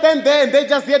 they just stand there and they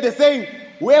just hear the saying,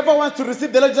 whoever wants to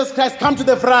receive the Lord Jesus Christ, come to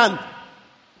the front.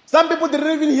 Some people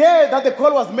didn't even hear that the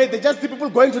call was made. They just see people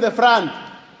going to the front.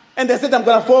 And they said, I'm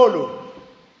going to follow.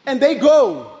 And they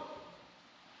go.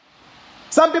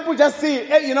 Some people just see,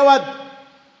 hey, you know what?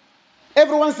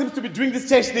 Everyone seems to be doing this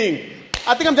church thing.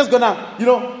 I think I'm just going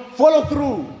to, follow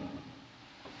through.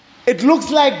 It looks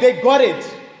like they got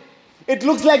it. It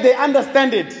looks like they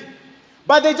understand it.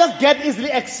 But they just get easily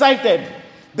excited.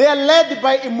 They are led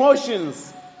by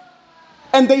emotions.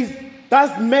 And they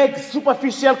thus make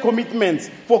superficial commitments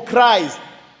for Christ.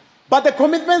 But the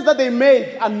commitments that they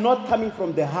make are not coming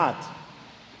from the heart.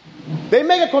 They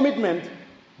make a commitment,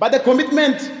 but the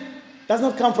commitment does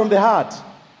not come from the heart.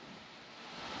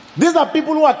 These are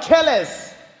people who are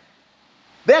careless.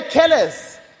 They are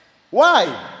careless.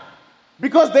 Why?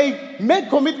 Because they make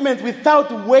commitments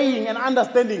without weighing and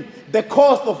understanding the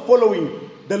cost of following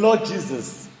the Lord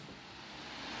Jesus.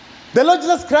 The Lord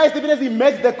Jesus Christ, even as he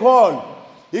makes the call,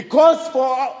 he calls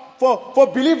for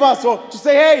believers to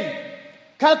say, hey,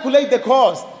 calculate the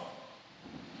cost.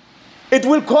 It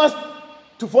will cost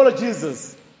to follow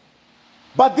Jesus.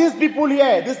 But these people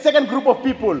here, this second group of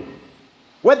people,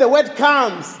 where the word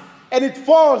comes and it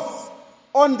falls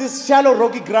on this shallow,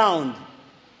 rocky ground,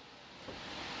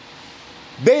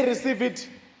 they receive it.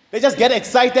 They just get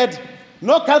excited.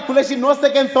 No calculation, no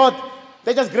second thought.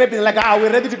 They just grab it like,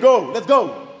 we're ready to go. Let's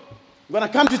go. I'm going to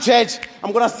come to church.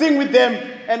 I'm going to sing with them.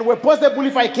 And where possible,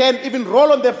 if I can, even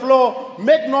roll on the floor,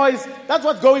 make noise. That's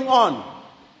what's going on.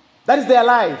 That is their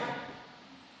life.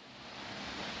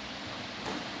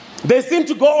 They seem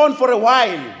to go on for a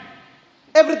while.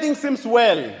 Everything seems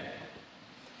well.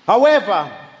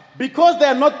 However, because they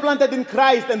are not planted in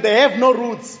Christ and they have no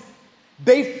roots,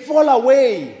 they fall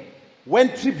away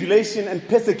when tribulation and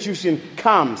persecution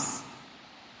comes.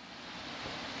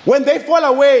 When they fall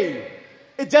away,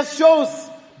 it just shows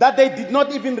that they did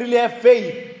not even really have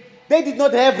faith. They did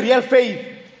not have real faith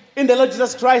in the Lord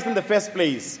Jesus Christ in the first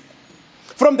place.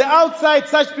 From the outside,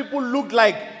 such people looked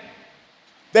like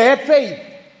they had faith.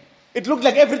 It looked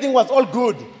like everything was all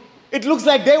good. It looks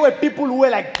like they were people who were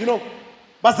like,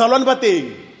 Basalon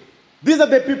Bateng. These are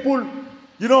the people,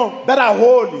 that are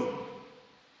holy.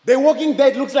 The Walking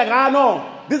Dead looks like,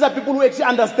 no. These are people who actually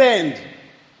understand.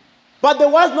 But there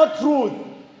was no truth.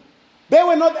 They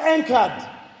were not anchored.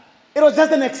 It was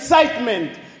just an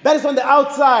excitement that is on the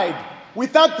outside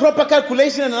without proper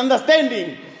calculation and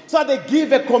understanding. So they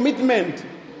give a commitment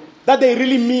that they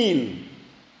really mean,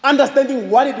 understanding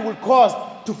what it will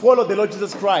cost to follow the Lord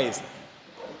Jesus Christ.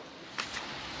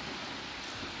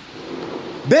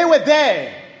 They were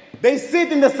there. They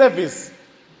sit in the service.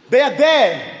 They are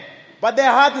there, but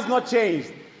their heart is not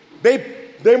changed.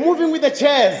 They're moving with the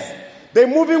chairs. They're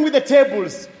moving with the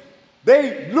tables.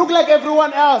 They look like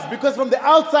everyone else because from the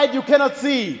outside you cannot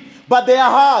see, but their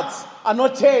hearts are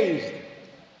not changed.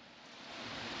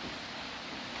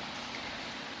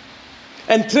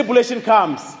 And tribulation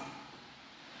comes.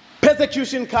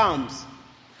 persecution comes,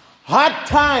 hard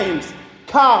times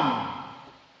come,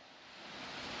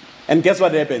 and guess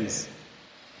what happens?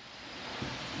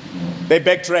 They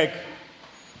backtrack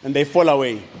and they fall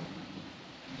away.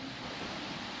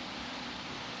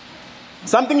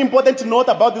 Something important to note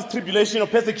about this tribulation or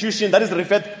persecution that is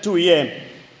referred to here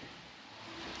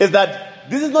is that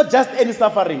this is not just any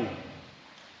suffering.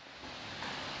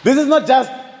 This is not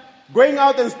just going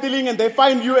out and stealing and they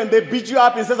find you and they beat you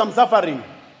up and says, I'm suffering.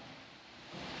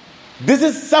 This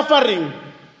is suffering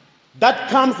that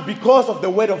comes because of the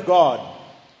word of God.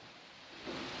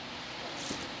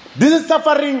 This is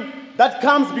suffering that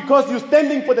comes because you're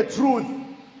standing for the truth.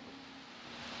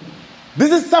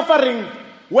 This is suffering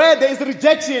where there is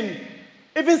rejection,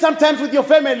 even sometimes with your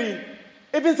family,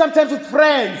 even sometimes with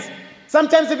friends,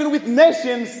 sometimes even with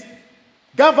nations,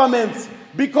 governments,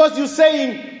 because you're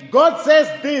saying, God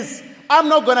says this, I'm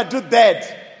not going to do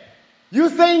that. You're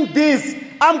saying this,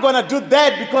 I'm going to do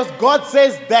that because God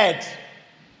says that.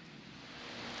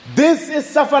 This is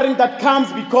suffering that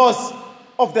comes because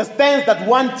of the stance that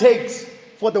one takes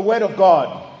for the word of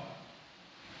God.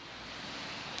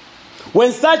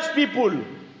 When such people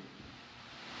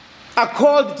are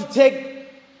called to take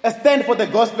a stand for the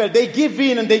gospel, they give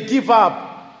in and they give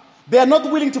up. They are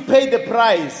not willing to pay the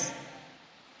price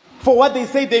for what they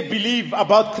say they believe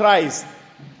about Christ.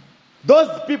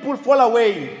 Those people fall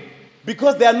away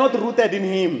because they are not rooted in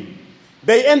Him.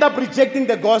 They end up rejecting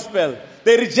the gospel.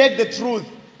 They reject the truth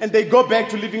and they go back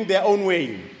to living their own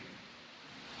way.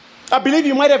 I believe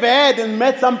you might have heard and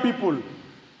met some people,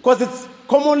 because it's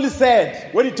commonly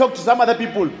said when you talk to some other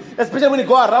people, especially when you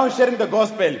go around sharing the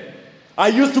gospel, I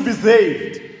used to be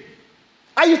saved.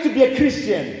 I used to be a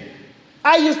Christian.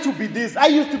 I used to be this. I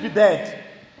used to be that.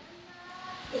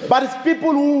 But it's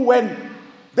people who, when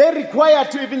they're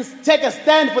required to even take a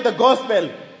stand for the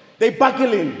gospel, they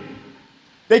buckle in.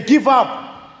 They give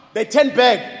up. They turn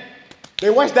back. They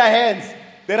wash their hands.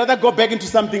 They rather go back into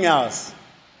something else.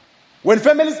 When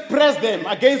families press them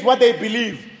against what they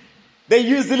believe, they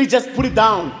usually just put it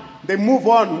down. They move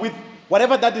on with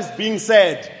whatever that is being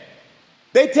said.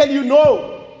 They tell you,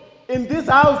 no, in this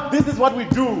house, this is what we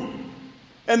do.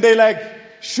 And they're like,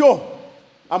 sure,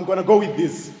 I'm going to go with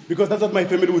this, because that's what my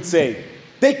family would say.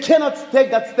 They cannot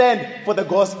take that stand for the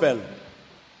gospel.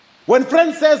 When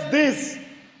friend says this,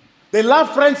 they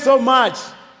love friend so much,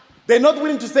 they're not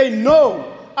willing to say,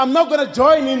 no, I'm not going to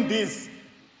join in this.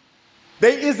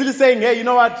 They're easily saying, hey, you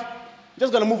know what? I'm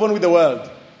just going to move on with the world.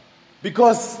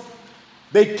 Because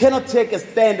they cannot take a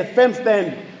stand, a firm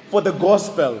stand for the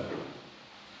gospel.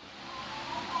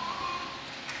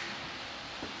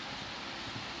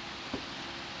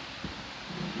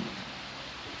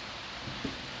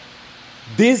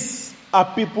 These are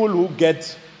people who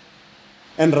get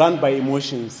and run by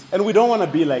emotions. And we don't want to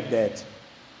be like that.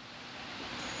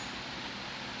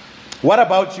 What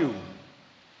about you?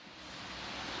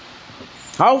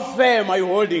 How firm are you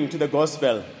holding to the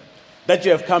gospel that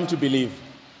you have come to believe?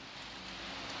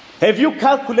 Have you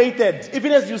calculated,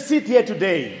 even as you sit here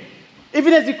today,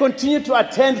 even as you continue to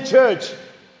attend church,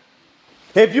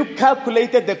 have you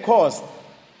calculated the cost?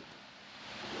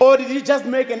 Or did you just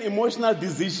make an emotional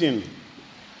decision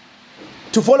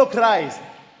to follow Christ?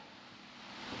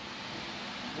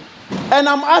 And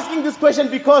I'm asking this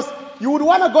question because you would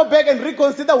want to go back and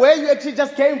reconsider where you actually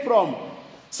just came from,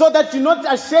 so that you're not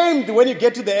ashamed when you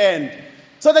get to the end,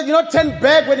 so that you're not turned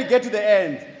back when you get to the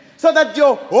end, so that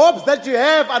your hopes that you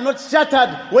have are not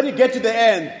shattered when you get to the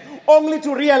end, only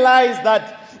to realize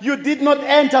that you did not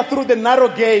enter through the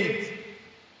narrow gate,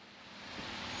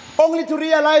 only to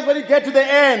realize when you get to the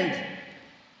end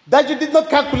that you did not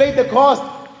calculate the cost.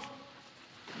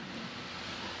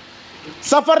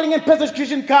 Suffering and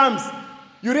persecution comes.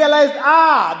 You realize,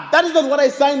 that is not what I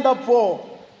signed up for.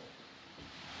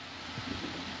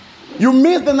 You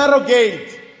missed the narrow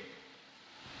gate.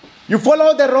 You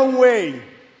follow the wrong way.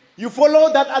 You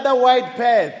follow that other wide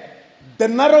path. The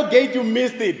narrow gate, you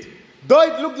missed it. Though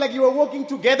it looked like you were walking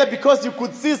together because you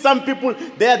could see some people,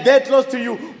 they are that close to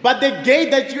you. But the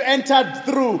gate that you entered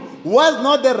through was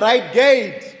not the right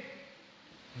gate.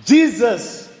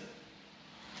 Jesus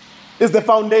is the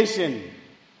foundation.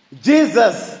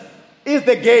 Jesus is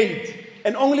the gate.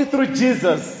 And only through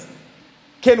Jesus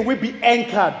can we be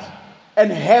anchored and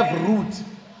have root,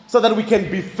 so that we can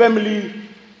be firmly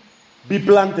be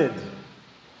planted.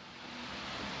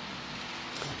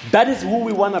 That is who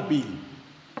we want to be.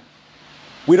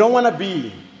 We don't want to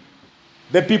be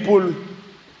the people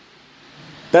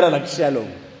that are like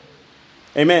shallow.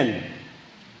 Amen.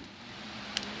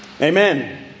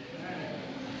 Amen.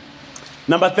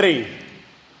 Number 3.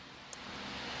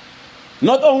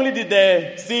 Not only did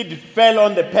the seed fall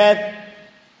on the path,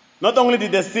 not only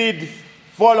did the seed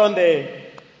fall on the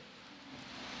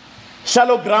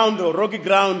shallow ground or rocky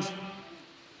ground,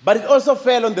 but it also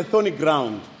fell on the thorny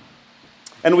ground.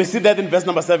 And we see that in verse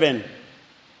number 7.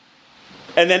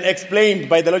 And then explained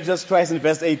by the Lord Jesus Christ in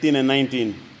verse 18 and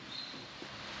 19.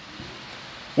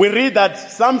 We read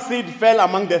that some seed fell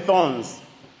among the thorns.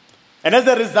 And as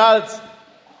a result,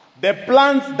 the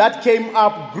plants that came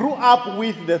up grew up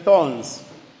with the thorns.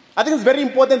 I think it's very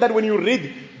important that when you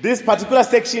read this particular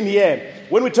section here,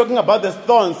 when we're talking about the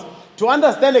thorns, to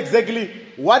understand exactly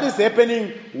what is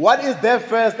happening, what is there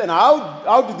first, and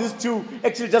how do these two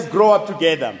actually just grow up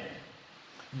together.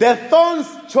 The thorns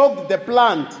choked the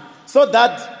plant so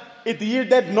that it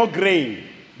yielded no grain.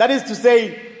 That is to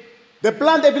say, the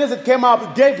plant, even as it came up,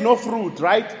 it gave no fruit,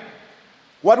 right?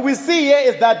 What we see here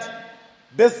is that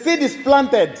the seed is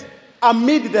planted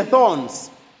amid the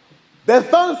thorns. The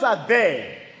thorns are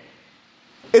there.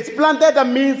 It's planted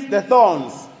amidst the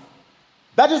thorns.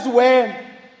 That is where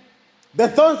the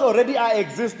thorns already are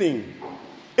existing.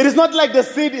 It is not like the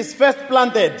seed is first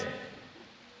planted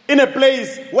in a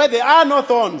place where there are no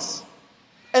thorns,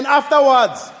 and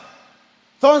afterwards,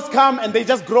 thorns come and they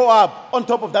just grow up on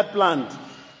top of that plant.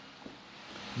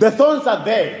 The thorns are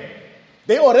there.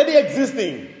 They're already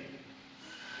existing.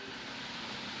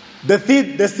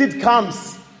 The seed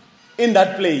comes in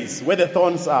that place where the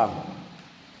thorns are.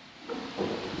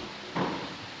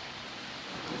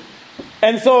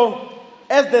 And so,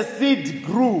 as the seed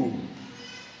grew,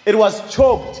 it was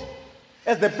choked.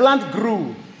 As the plant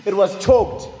grew, it was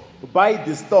choked by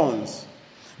these thorns.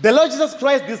 The Lord Jesus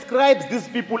Christ describes these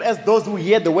people as those who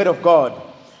hear the word of God,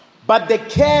 but the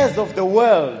cares of the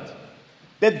world,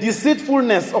 the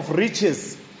deceitfulness of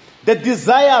riches, the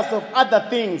desires of other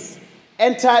things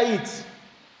enter it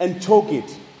and choke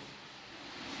it.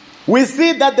 We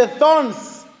see that the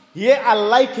thorns here are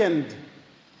likened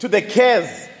to the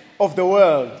cares of the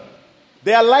world.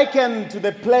 They are likened to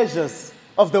the pleasures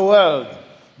of the world.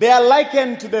 They are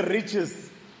likened to the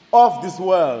riches of this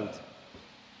world.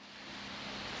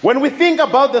 When we think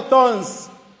about the thorns,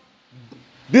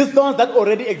 these thorns that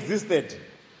already existed,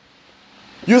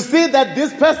 you see that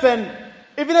this person,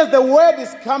 even as the word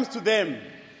comes to them,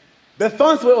 the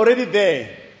thorns were already there.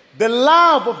 The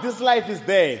love of this life is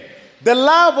there. The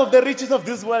love of the riches of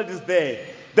this world is there.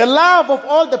 The love of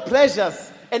all the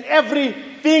pleasures and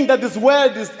everything that this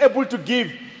world is able to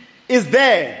give is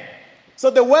there. So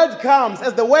the word comes.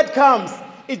 As the word comes,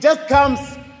 it just comes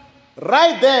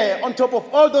right there on top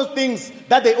of all those things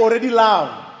that they already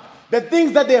love. The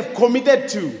things that they have committed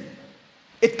to.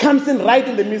 It comes in right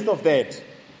in the midst of that.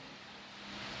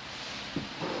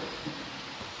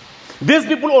 These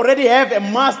people already have a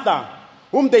master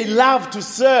whom they love to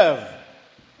serve.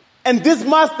 And this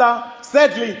master,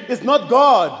 sadly, is not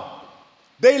God.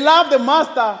 They love the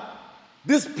master,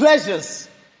 these pleasures,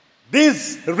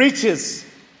 these riches.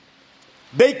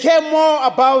 They care more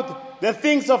about the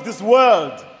things of this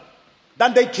world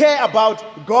than they care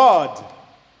about God.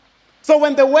 So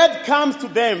when the word comes to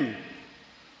them,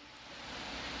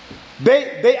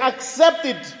 they accept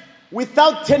it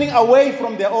without turning away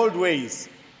from their old ways.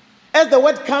 As the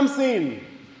word comes in,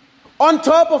 on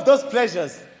top of those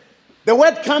pleasures, the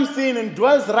word comes in and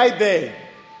dwells right there.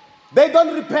 They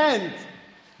don't repent.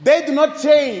 They do not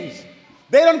change.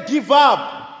 They don't give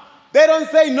up. They don't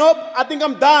say, nope, I think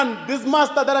I'm done. This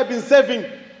master that I've been serving,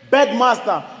 bad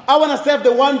master. I want to serve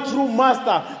the one true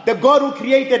master, the God who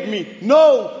created me.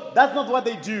 No, that's not what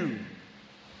they do.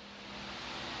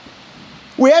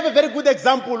 We have a very good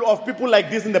example of people like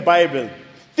this in the Bible.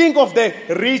 Think of the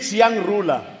rich young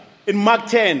ruler in Mark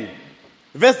 10,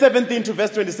 verse 17 to verse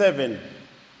 27.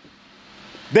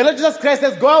 The Lord Jesus Christ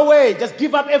says, go away, just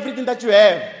give up everything that you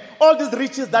have. All these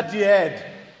riches that you had.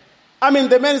 I mean,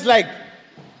 the man is like,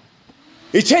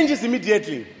 he changes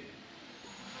immediately.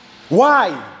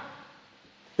 Why?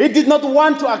 He did not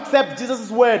want to accept Jesus'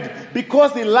 word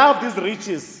because he loved these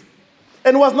riches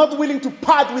and was not willing to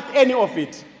part with any of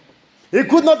it. He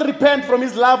could not repent from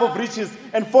his love of riches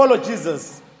and follow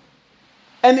Jesus.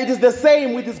 And it is the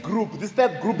same with this group, this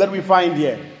third group that we find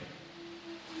here.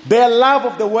 Their love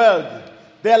of the world,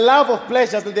 their love of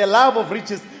pleasures, and their love of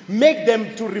riches make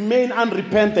them to remain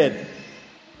unrepented.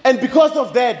 And because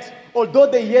of that, although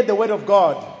they hear the word of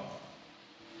God,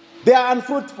 they are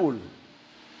unfruitful.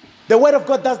 The word of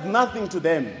God does nothing to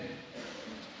them.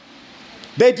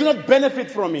 They do not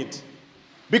benefit from it.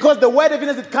 Because the word, even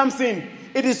as it comes in,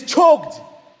 it is choked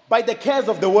by the cares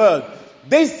of the world.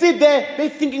 They sit there, they're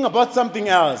thinking about something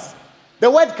else. The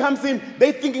word comes in,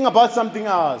 they're thinking about something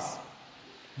else.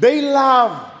 They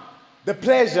love the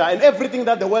pleasure and everything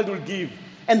that the world will give.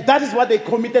 And that is what they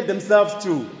committed themselves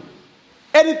to.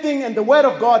 Anything in the word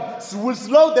of God will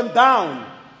slow them down.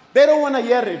 They don't want to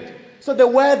hear it. So the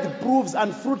word proves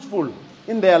unfruitful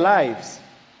in their lives.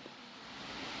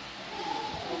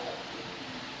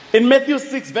 In Matthew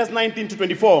 6, verse 19 to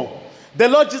 24, the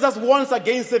Lord Jesus warns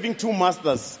against serving two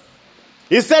masters.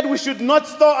 He said we should not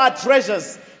store our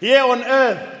treasures here on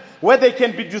earth where they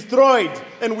can be destroyed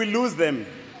and we lose them.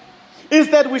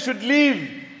 Instead, we should live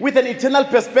with an eternal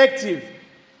perspective,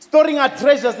 storing our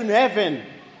treasures in heaven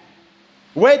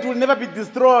where it will never be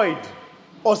destroyed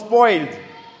or spoiled.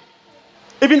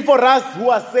 Even for us who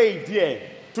are saved here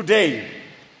today,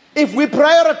 if we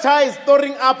prioritize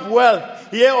storing up wealth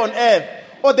here on earth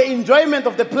or the enjoyment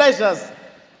of the pleasures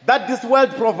that this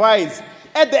world provides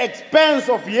at the expense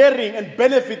of hearing and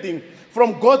benefiting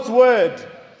from God's word,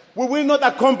 we will not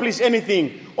accomplish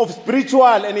anything of spiritual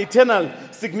and eternal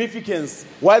significance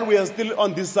while we are still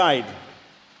on this side.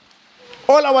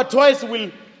 All our toils will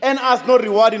earn us no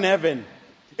reward in heaven.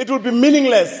 It will be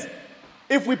meaningless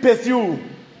if we pursue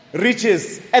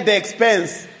riches at the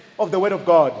expense of the word of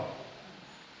God.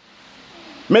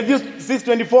 Matthew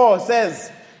 6:24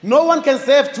 says, no one can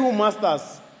serve two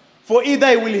masters, for either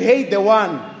he will hate the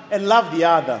one and love the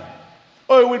other,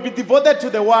 or he will be devoted to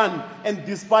the one and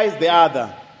despise the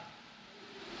other.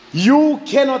 You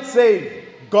cannot save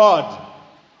God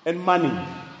and money.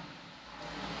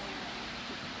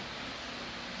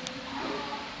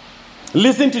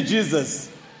 Listen to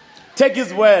Jesus. Take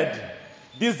his word.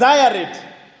 Desire it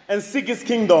and seek his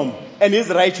kingdom and his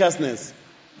righteousness.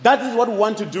 That is what we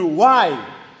want to do.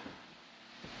 Why?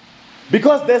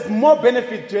 Because there's more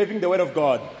benefit to having the word of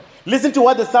God. Listen to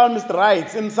what the psalmist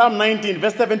writes in Psalm 19,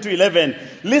 verse 7 to 11.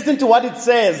 Listen to what it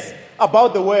says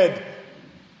about the word.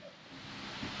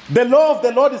 The law of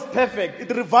the Lord is perfect.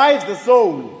 It revives the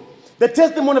soul. The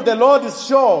testimony of the Lord is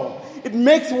sure. It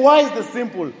makes wise the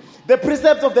simple. The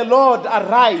precepts of the Lord are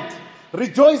right,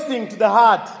 rejoicing to the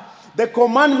heart. The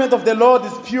commandment of the Lord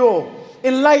is pure,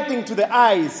 enlightening to the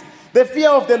eyes. The fear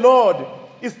of the Lord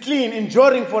is clean,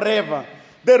 enduring forever.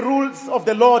 The rules of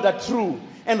the Lord are true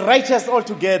and righteous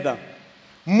altogether.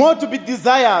 More to be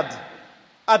desired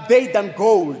are they than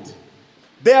gold.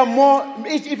 They are more,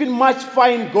 even much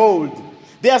fine gold.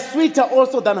 They are sweeter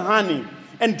also than honey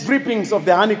and drippings of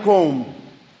the honeycomb.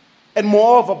 And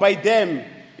moreover, by them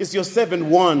is your servant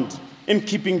warned. In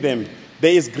keeping them,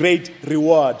 there is great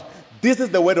reward. This is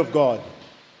the word of God.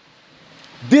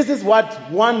 This is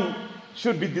what one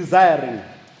should be desiring.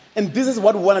 And this is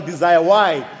what we want to desire.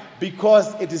 Why?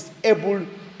 Because it is able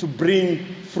to bring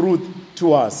fruit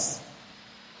to us.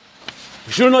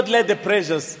 We should not let the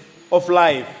pressures of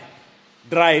life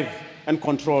drive and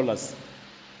control us.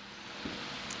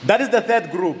 That is the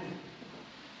third group.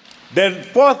 The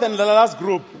fourth and the last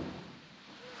group.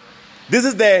 This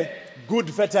is the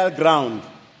good fertile ground.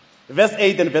 Verse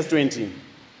 8 and verse 20.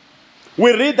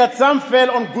 We read that some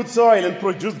fell on good soil and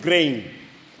produced grain.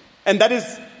 And that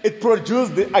is, it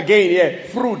produced,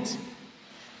 fruit.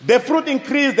 The fruit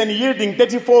increased and yielding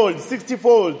 30-fold,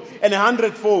 60-fold, and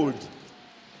 100-fold.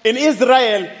 In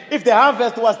Israel, if the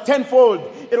harvest was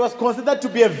 10-fold, it was considered to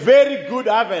be a very good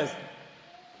harvest.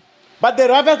 But the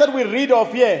harvest that we read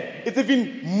of here, it's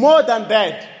even more than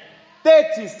that.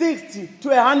 30, 60 to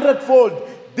 100-fold.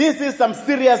 This is some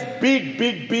serious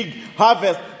big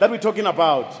harvest that we're talking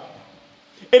about.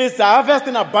 It is a harvest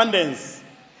in abundance.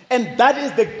 And that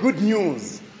is the good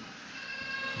news.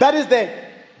 That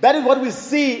is what we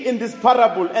see in this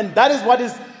parable. And that is what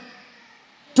is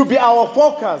to be our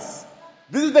focus.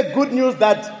 This is the good news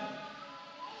that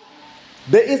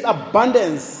there is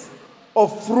abundance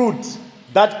of fruit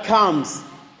that comes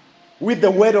with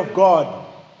the word of God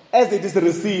as it is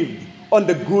received on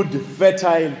the good,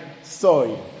 fertile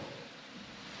soil.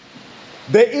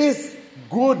 There is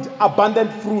good,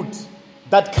 abundant fruit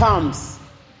that comes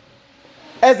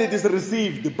as it is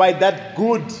received by that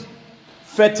good,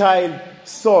 fertile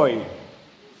soil.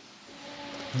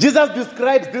 Jesus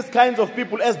describes these kinds of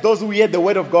people as those who hear the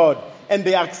word of God and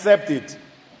they accept it.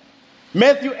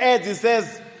 Matthew adds, he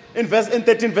says, in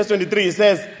 13 verse 23, he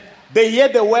says, they hear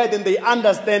the word and they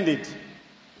understand it.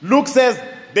 Luke says,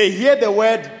 they hear the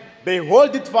word, they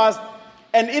hold it fast,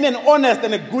 and in an honest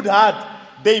and a good heart,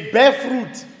 they bear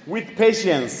fruit with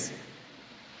patience.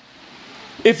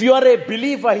 If you are a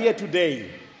believer here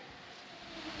today,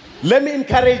 let me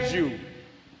encourage you.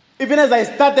 Even as I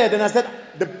started and I said,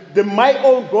 my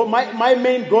own goal, my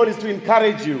main goal is to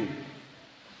encourage you.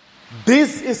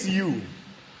 This is you.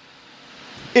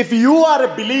 If you are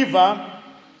a believer,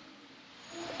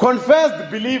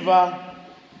 confessed believer,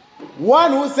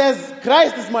 one who says,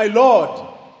 Christ is my Lord,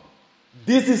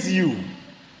 this is you.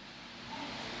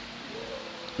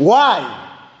 Why?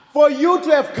 For you to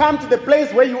have come to the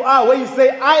place where you are, where you say,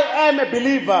 I am a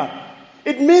believer,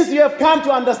 it means you have come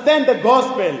to understand the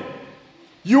gospel.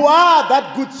 You are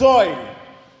that good soil,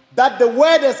 that the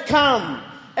word has come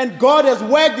and God has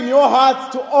worked in your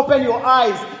hearts to open your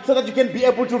eyes so that you can be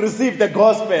able to receive the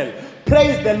gospel.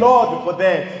 Praise the Lord for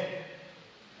that.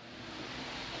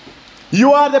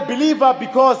 You are the believer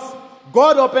because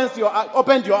God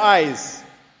opened your eyes.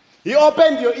 He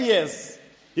opened your ears.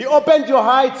 He opened your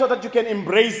heart so that you can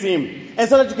embrace Him and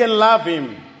so that you can love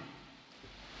Him.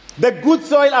 The good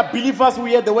soil are believers who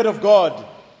hear the word of God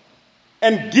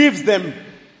and gives them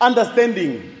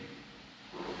understanding.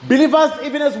 Believers,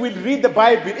 even as we read the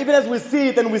Bible, even as we see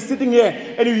it and we're sitting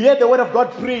here and you hear the word of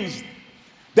God preached,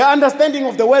 the understanding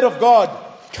of the word of God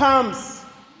comes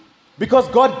because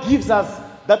God gives us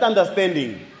that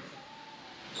understanding.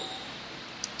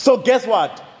 So guess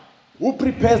what? Who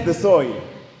prepares the soil?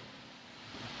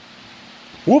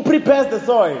 Who prepares the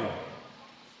soil?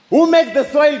 Who makes the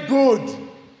soil good?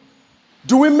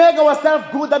 Do we make ourselves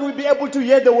good that we'll be able to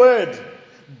hear the word?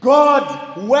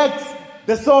 God works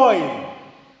the soil.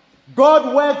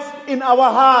 God works in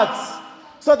our hearts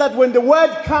so that when the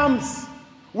word comes,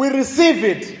 we receive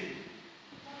it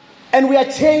and we are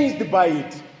changed by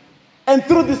it. And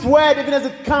through this word, even as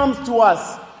it comes to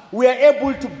us, we are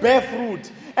able to bear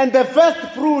fruit. And the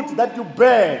first fruit that you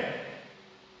bear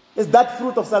is that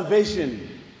fruit of salvation.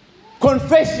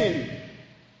 Confession.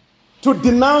 To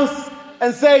denounce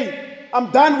and say, I'm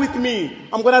done with me.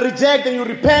 I'm going to reject, and you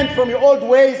repent from your old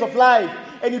ways of life.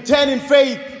 And you turn in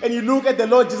faith and you look at the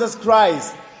Lord Jesus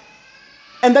Christ.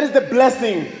 And that is the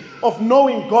blessing of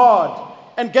knowing God.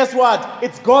 And guess what?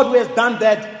 It's God who has done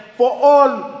that for all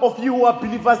of you who are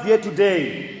believers here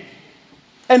today.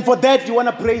 And for that you want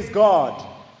to praise God.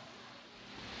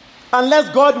 Unless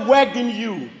God worked in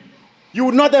you, you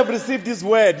would not have received this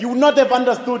word. You would not have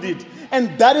understood it.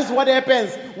 And that is what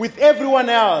happens with everyone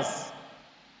else.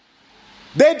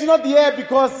 They do not hear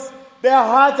because their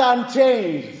hearts are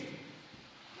unchanged.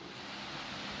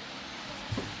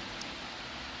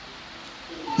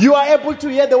 You are able to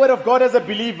hear the word of God as a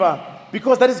believer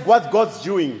because that is what God's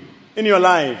doing in your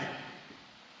life.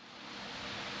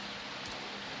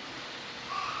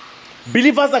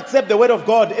 Believers accept the word of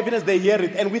God even as they hear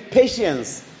it, and with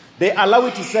patience, they allow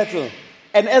it to settle.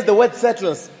 And as the word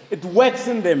settles, it works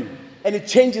in them, and it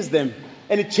changes them,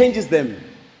 and it changes them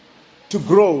to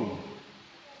grow.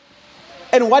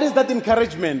 And what is that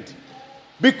encouragement?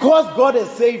 Because God has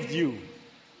saved you.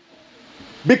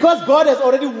 Because God has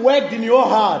already worked in your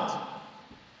heart.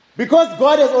 Because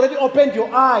God has already opened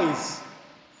your eyes.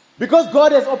 Because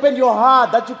God has opened your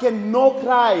heart that you can know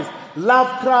Christ,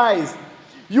 love Christ.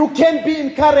 You can be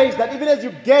encouraged that even as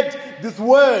you get this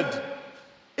word,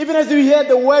 even as you hear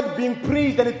the word being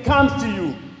preached and it comes to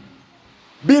you,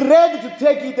 be ready to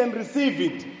take it and receive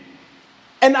it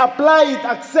and apply it,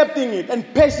 accepting it and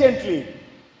patiently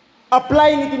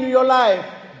applying it in your life.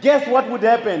 Guess what would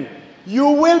happen? You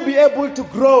will be able to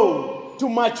grow to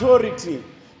maturity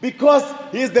because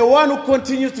He is the one who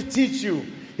continues to teach you.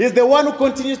 He is the one who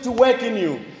continues to work in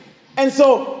you. And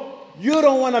so you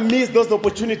don't want to miss those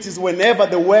opportunities whenever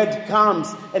the word comes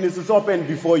and it is open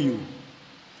before you.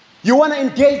 You want to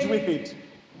engage with it.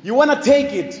 You want to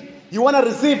take it. You want to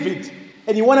receive it.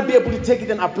 And you want to be able to take it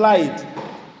and apply it.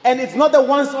 And it's not a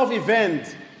once-off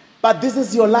event, but this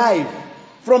is your life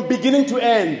from beginning to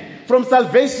end, from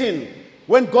salvation,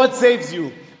 when God saves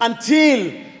you,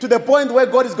 until to the point where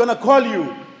God is going to call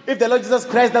you. If the Lord Jesus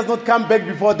Christ does not come back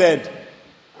before that,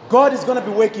 God is going to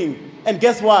be working. And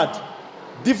guess what?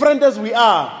 Different as we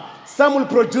are, some will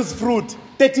produce fruit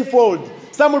 30-fold.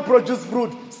 Some will produce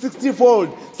fruit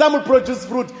 60-fold. Some will produce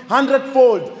fruit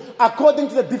 100-fold, according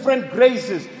to the different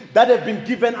graces that have been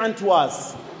given unto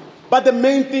us. But the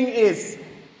main thing is,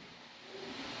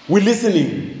 we're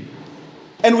listening.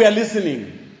 And we are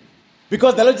listening.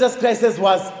 Because the Lord Jesus Christ says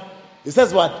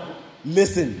what?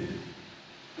 Listen.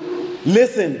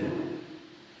 Listen.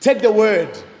 Take the word.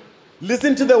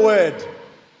 Listen to the word.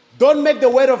 Don't make the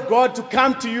word of God to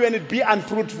come to you and it be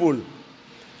unfruitful.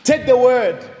 Take the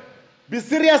word. Be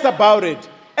serious about it.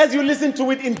 As you listen to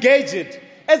it, engage it.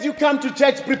 As you come to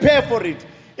church, prepare for it.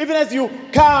 Even as you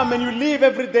come and you leave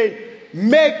every day,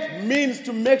 make means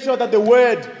to make sure that the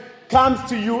word comes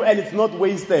to you and it's not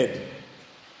wasted.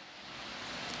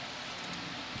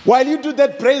 While you do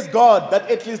that, praise God that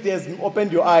at least He has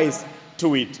opened your eyes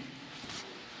to it.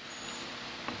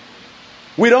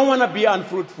 We don't want to be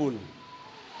unfruitful.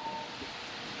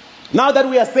 Now that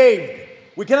we are saved,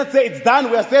 we cannot say it's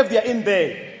done, we are saved, we are in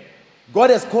there.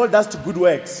 God has called us to good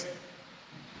works.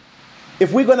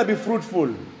 If we're going to be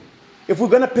fruitful, if we're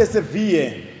going to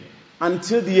persevere,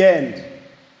 until the end,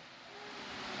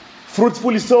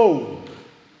 fruitfully so,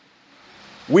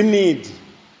 we need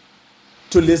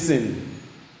to listen.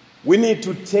 We need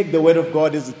to take the word of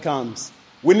God as it comes.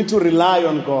 We need to rely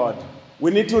on God.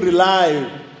 We need to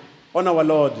rely on our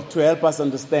Lord to help us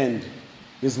understand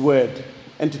His word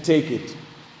and to take it.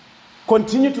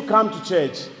 Continue to come to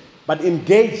church, but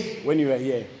engage when you are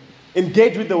here.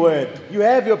 Engage with the word. You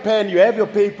have your pen, you have your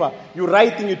paper, you're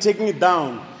writing, you're taking it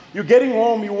down. You're getting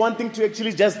home, you're wanting to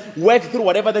actually just work through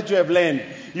whatever that you have learned.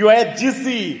 You are at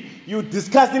GC, you're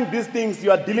discussing these things, you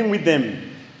are dealing with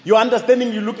them. You're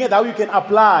understanding, you're looking at how you can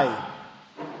apply.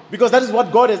 Because that is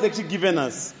what God has actually given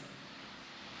us.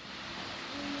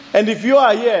 And if you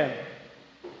are here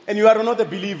and you are not a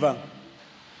believer,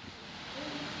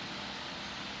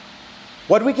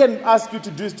 what we can ask you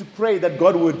to do is to pray that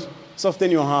God would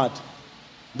soften your heart,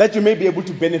 that you may be able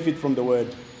to benefit from the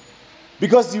word.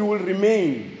 Because you will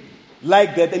remain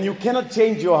like that and you cannot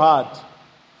change your heart.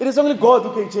 It is only God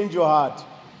who can change your heart.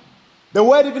 The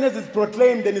word, even as it's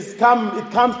proclaimed and it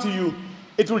comes to you,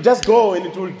 it will just go and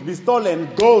it will be stolen.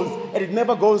 It goes and it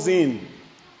never goes in.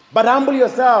 But humble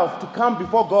yourself to come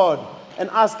before God and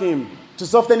ask Him to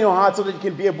soften your heart so that you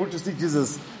can be able to see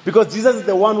Jesus. Because Jesus is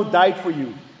the one who died for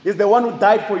you. He's the one who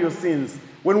died for your sins.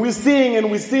 When we sing and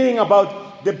we sing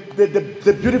about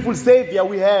the beautiful Savior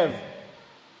we have,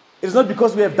 it's not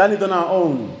because we have done it on our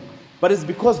own, but it's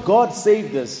because God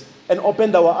saved us and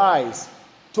opened our eyes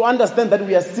to understand that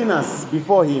we are sinners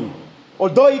before Him.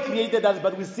 Although He created us,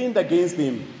 but we sinned against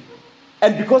Him.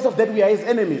 And because of that, we are His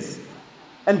enemies.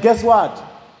 And guess what?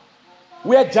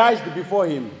 We are judged before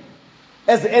Him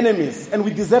as enemies, and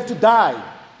we deserve to die.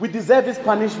 We deserve His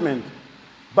punishment.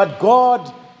 But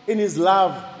God, in His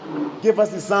love, gave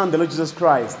us His Son, the Lord Jesus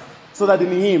Christ, so that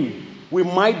in Him we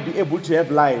might be able to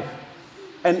have life,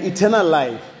 an eternal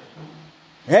life,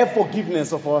 have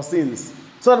forgiveness of our sins,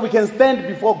 so that we can stand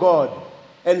before God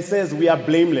and says we are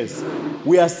blameless,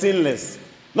 we are sinless.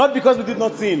 Not because we did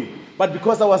not sin, but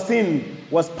because our sin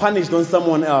was punished on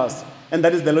someone else, and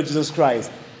that is the Lord Jesus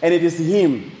Christ. And it is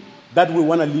Him that we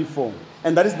want to live for.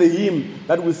 And that is the Him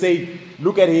that we say,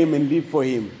 look at Him and live for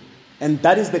Him. And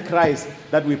that is the Christ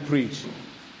that we preach.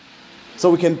 So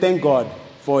we can thank God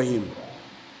for Him.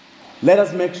 Let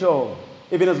us make sure,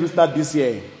 even as we start this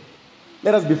year,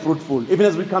 let us be fruitful. Even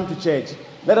as we come to church,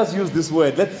 let us use this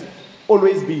word. Let's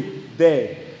always be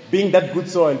there, being that good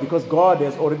soil, because God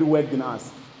has already worked in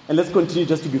us. And let's continue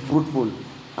just to be fruitful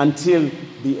until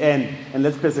the end. And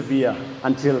let's persevere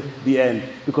until the end,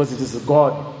 because it is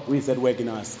God who is at work in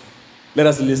us. Let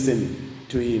us listen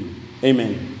to Him.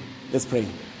 Amen. Let's pray.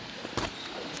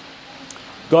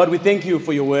 God, we thank You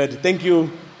for Your word. Thank You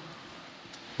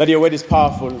that Your word is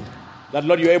powerful. That,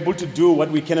 Lord, You're able to do what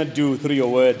we cannot do through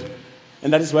Your word.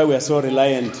 And that is why we are so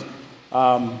reliant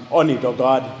on it, oh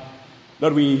God.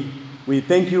 Lord, we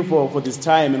thank You for this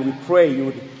time, and we pray You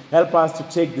would help us to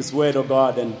take this word, oh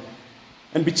God,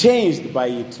 and be changed by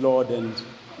it, Lord. And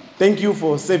thank You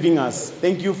for saving us.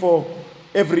 Thank You for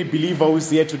every believer who is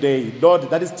here today. Lord,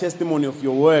 that is testimony of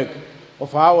Your work,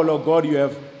 of how, Lord God, You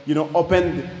have,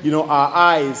 opened, our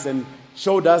eyes and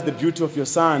showed us the beauty of Your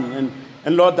Son.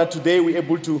 And Lord, that today we're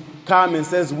able to come and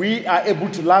says we are able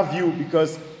to love You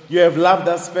because You have loved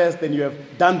us first and You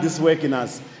have done this work in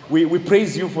us. We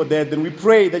praise You for that, and we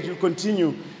pray that You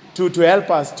continue to help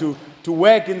us to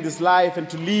work in this life and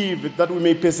to live, that we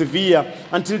may persevere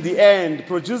until the end,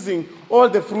 producing all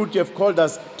the fruit You have called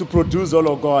us to produce, oh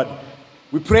Lord God.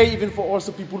 We pray even for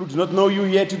also people who do not know You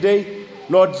here today.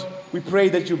 Lord, we pray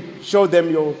that You show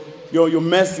them Your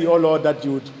mercy, oh Lord, that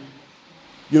You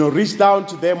would reach down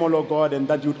to them, oh Lord God, and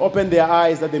that You would open their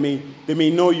eyes that they may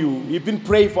know You. We even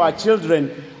pray for our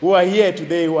children who are here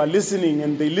today, who are listening,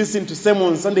 and they listen to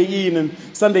sermons Sunday in and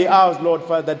Sunday out, Lord,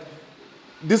 Father, that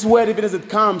this word, even as it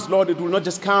comes, Lord, it will not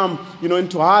just come,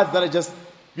 into hearts that are just,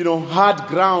 hard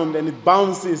ground and it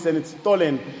bounces and it's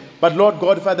stolen. But Lord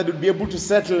God, Father, they will be able to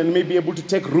settle and may be able to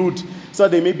take root so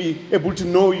that they may be able to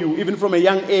know You, even from a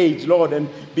young age, Lord, and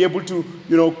be able to,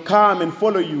 come and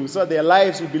follow You so that their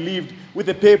lives will be lived with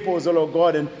the purpose, oh Lord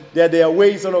God, and their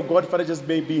ways, oh Lord God, Father, just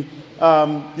may be,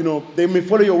 they may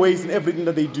follow Your ways in everything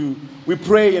that they do. We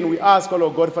pray and we ask, oh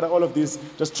Lord God, Father, all of this,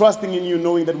 just trusting in You,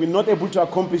 knowing that we're not able to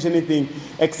accomplish anything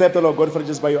except, oh Lord God, Father,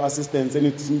 just by Your assistance. And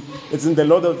it's in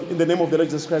the name of the Lord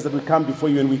Jesus Christ that we come before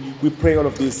You, and we pray all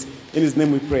of this. In His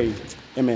name we pray.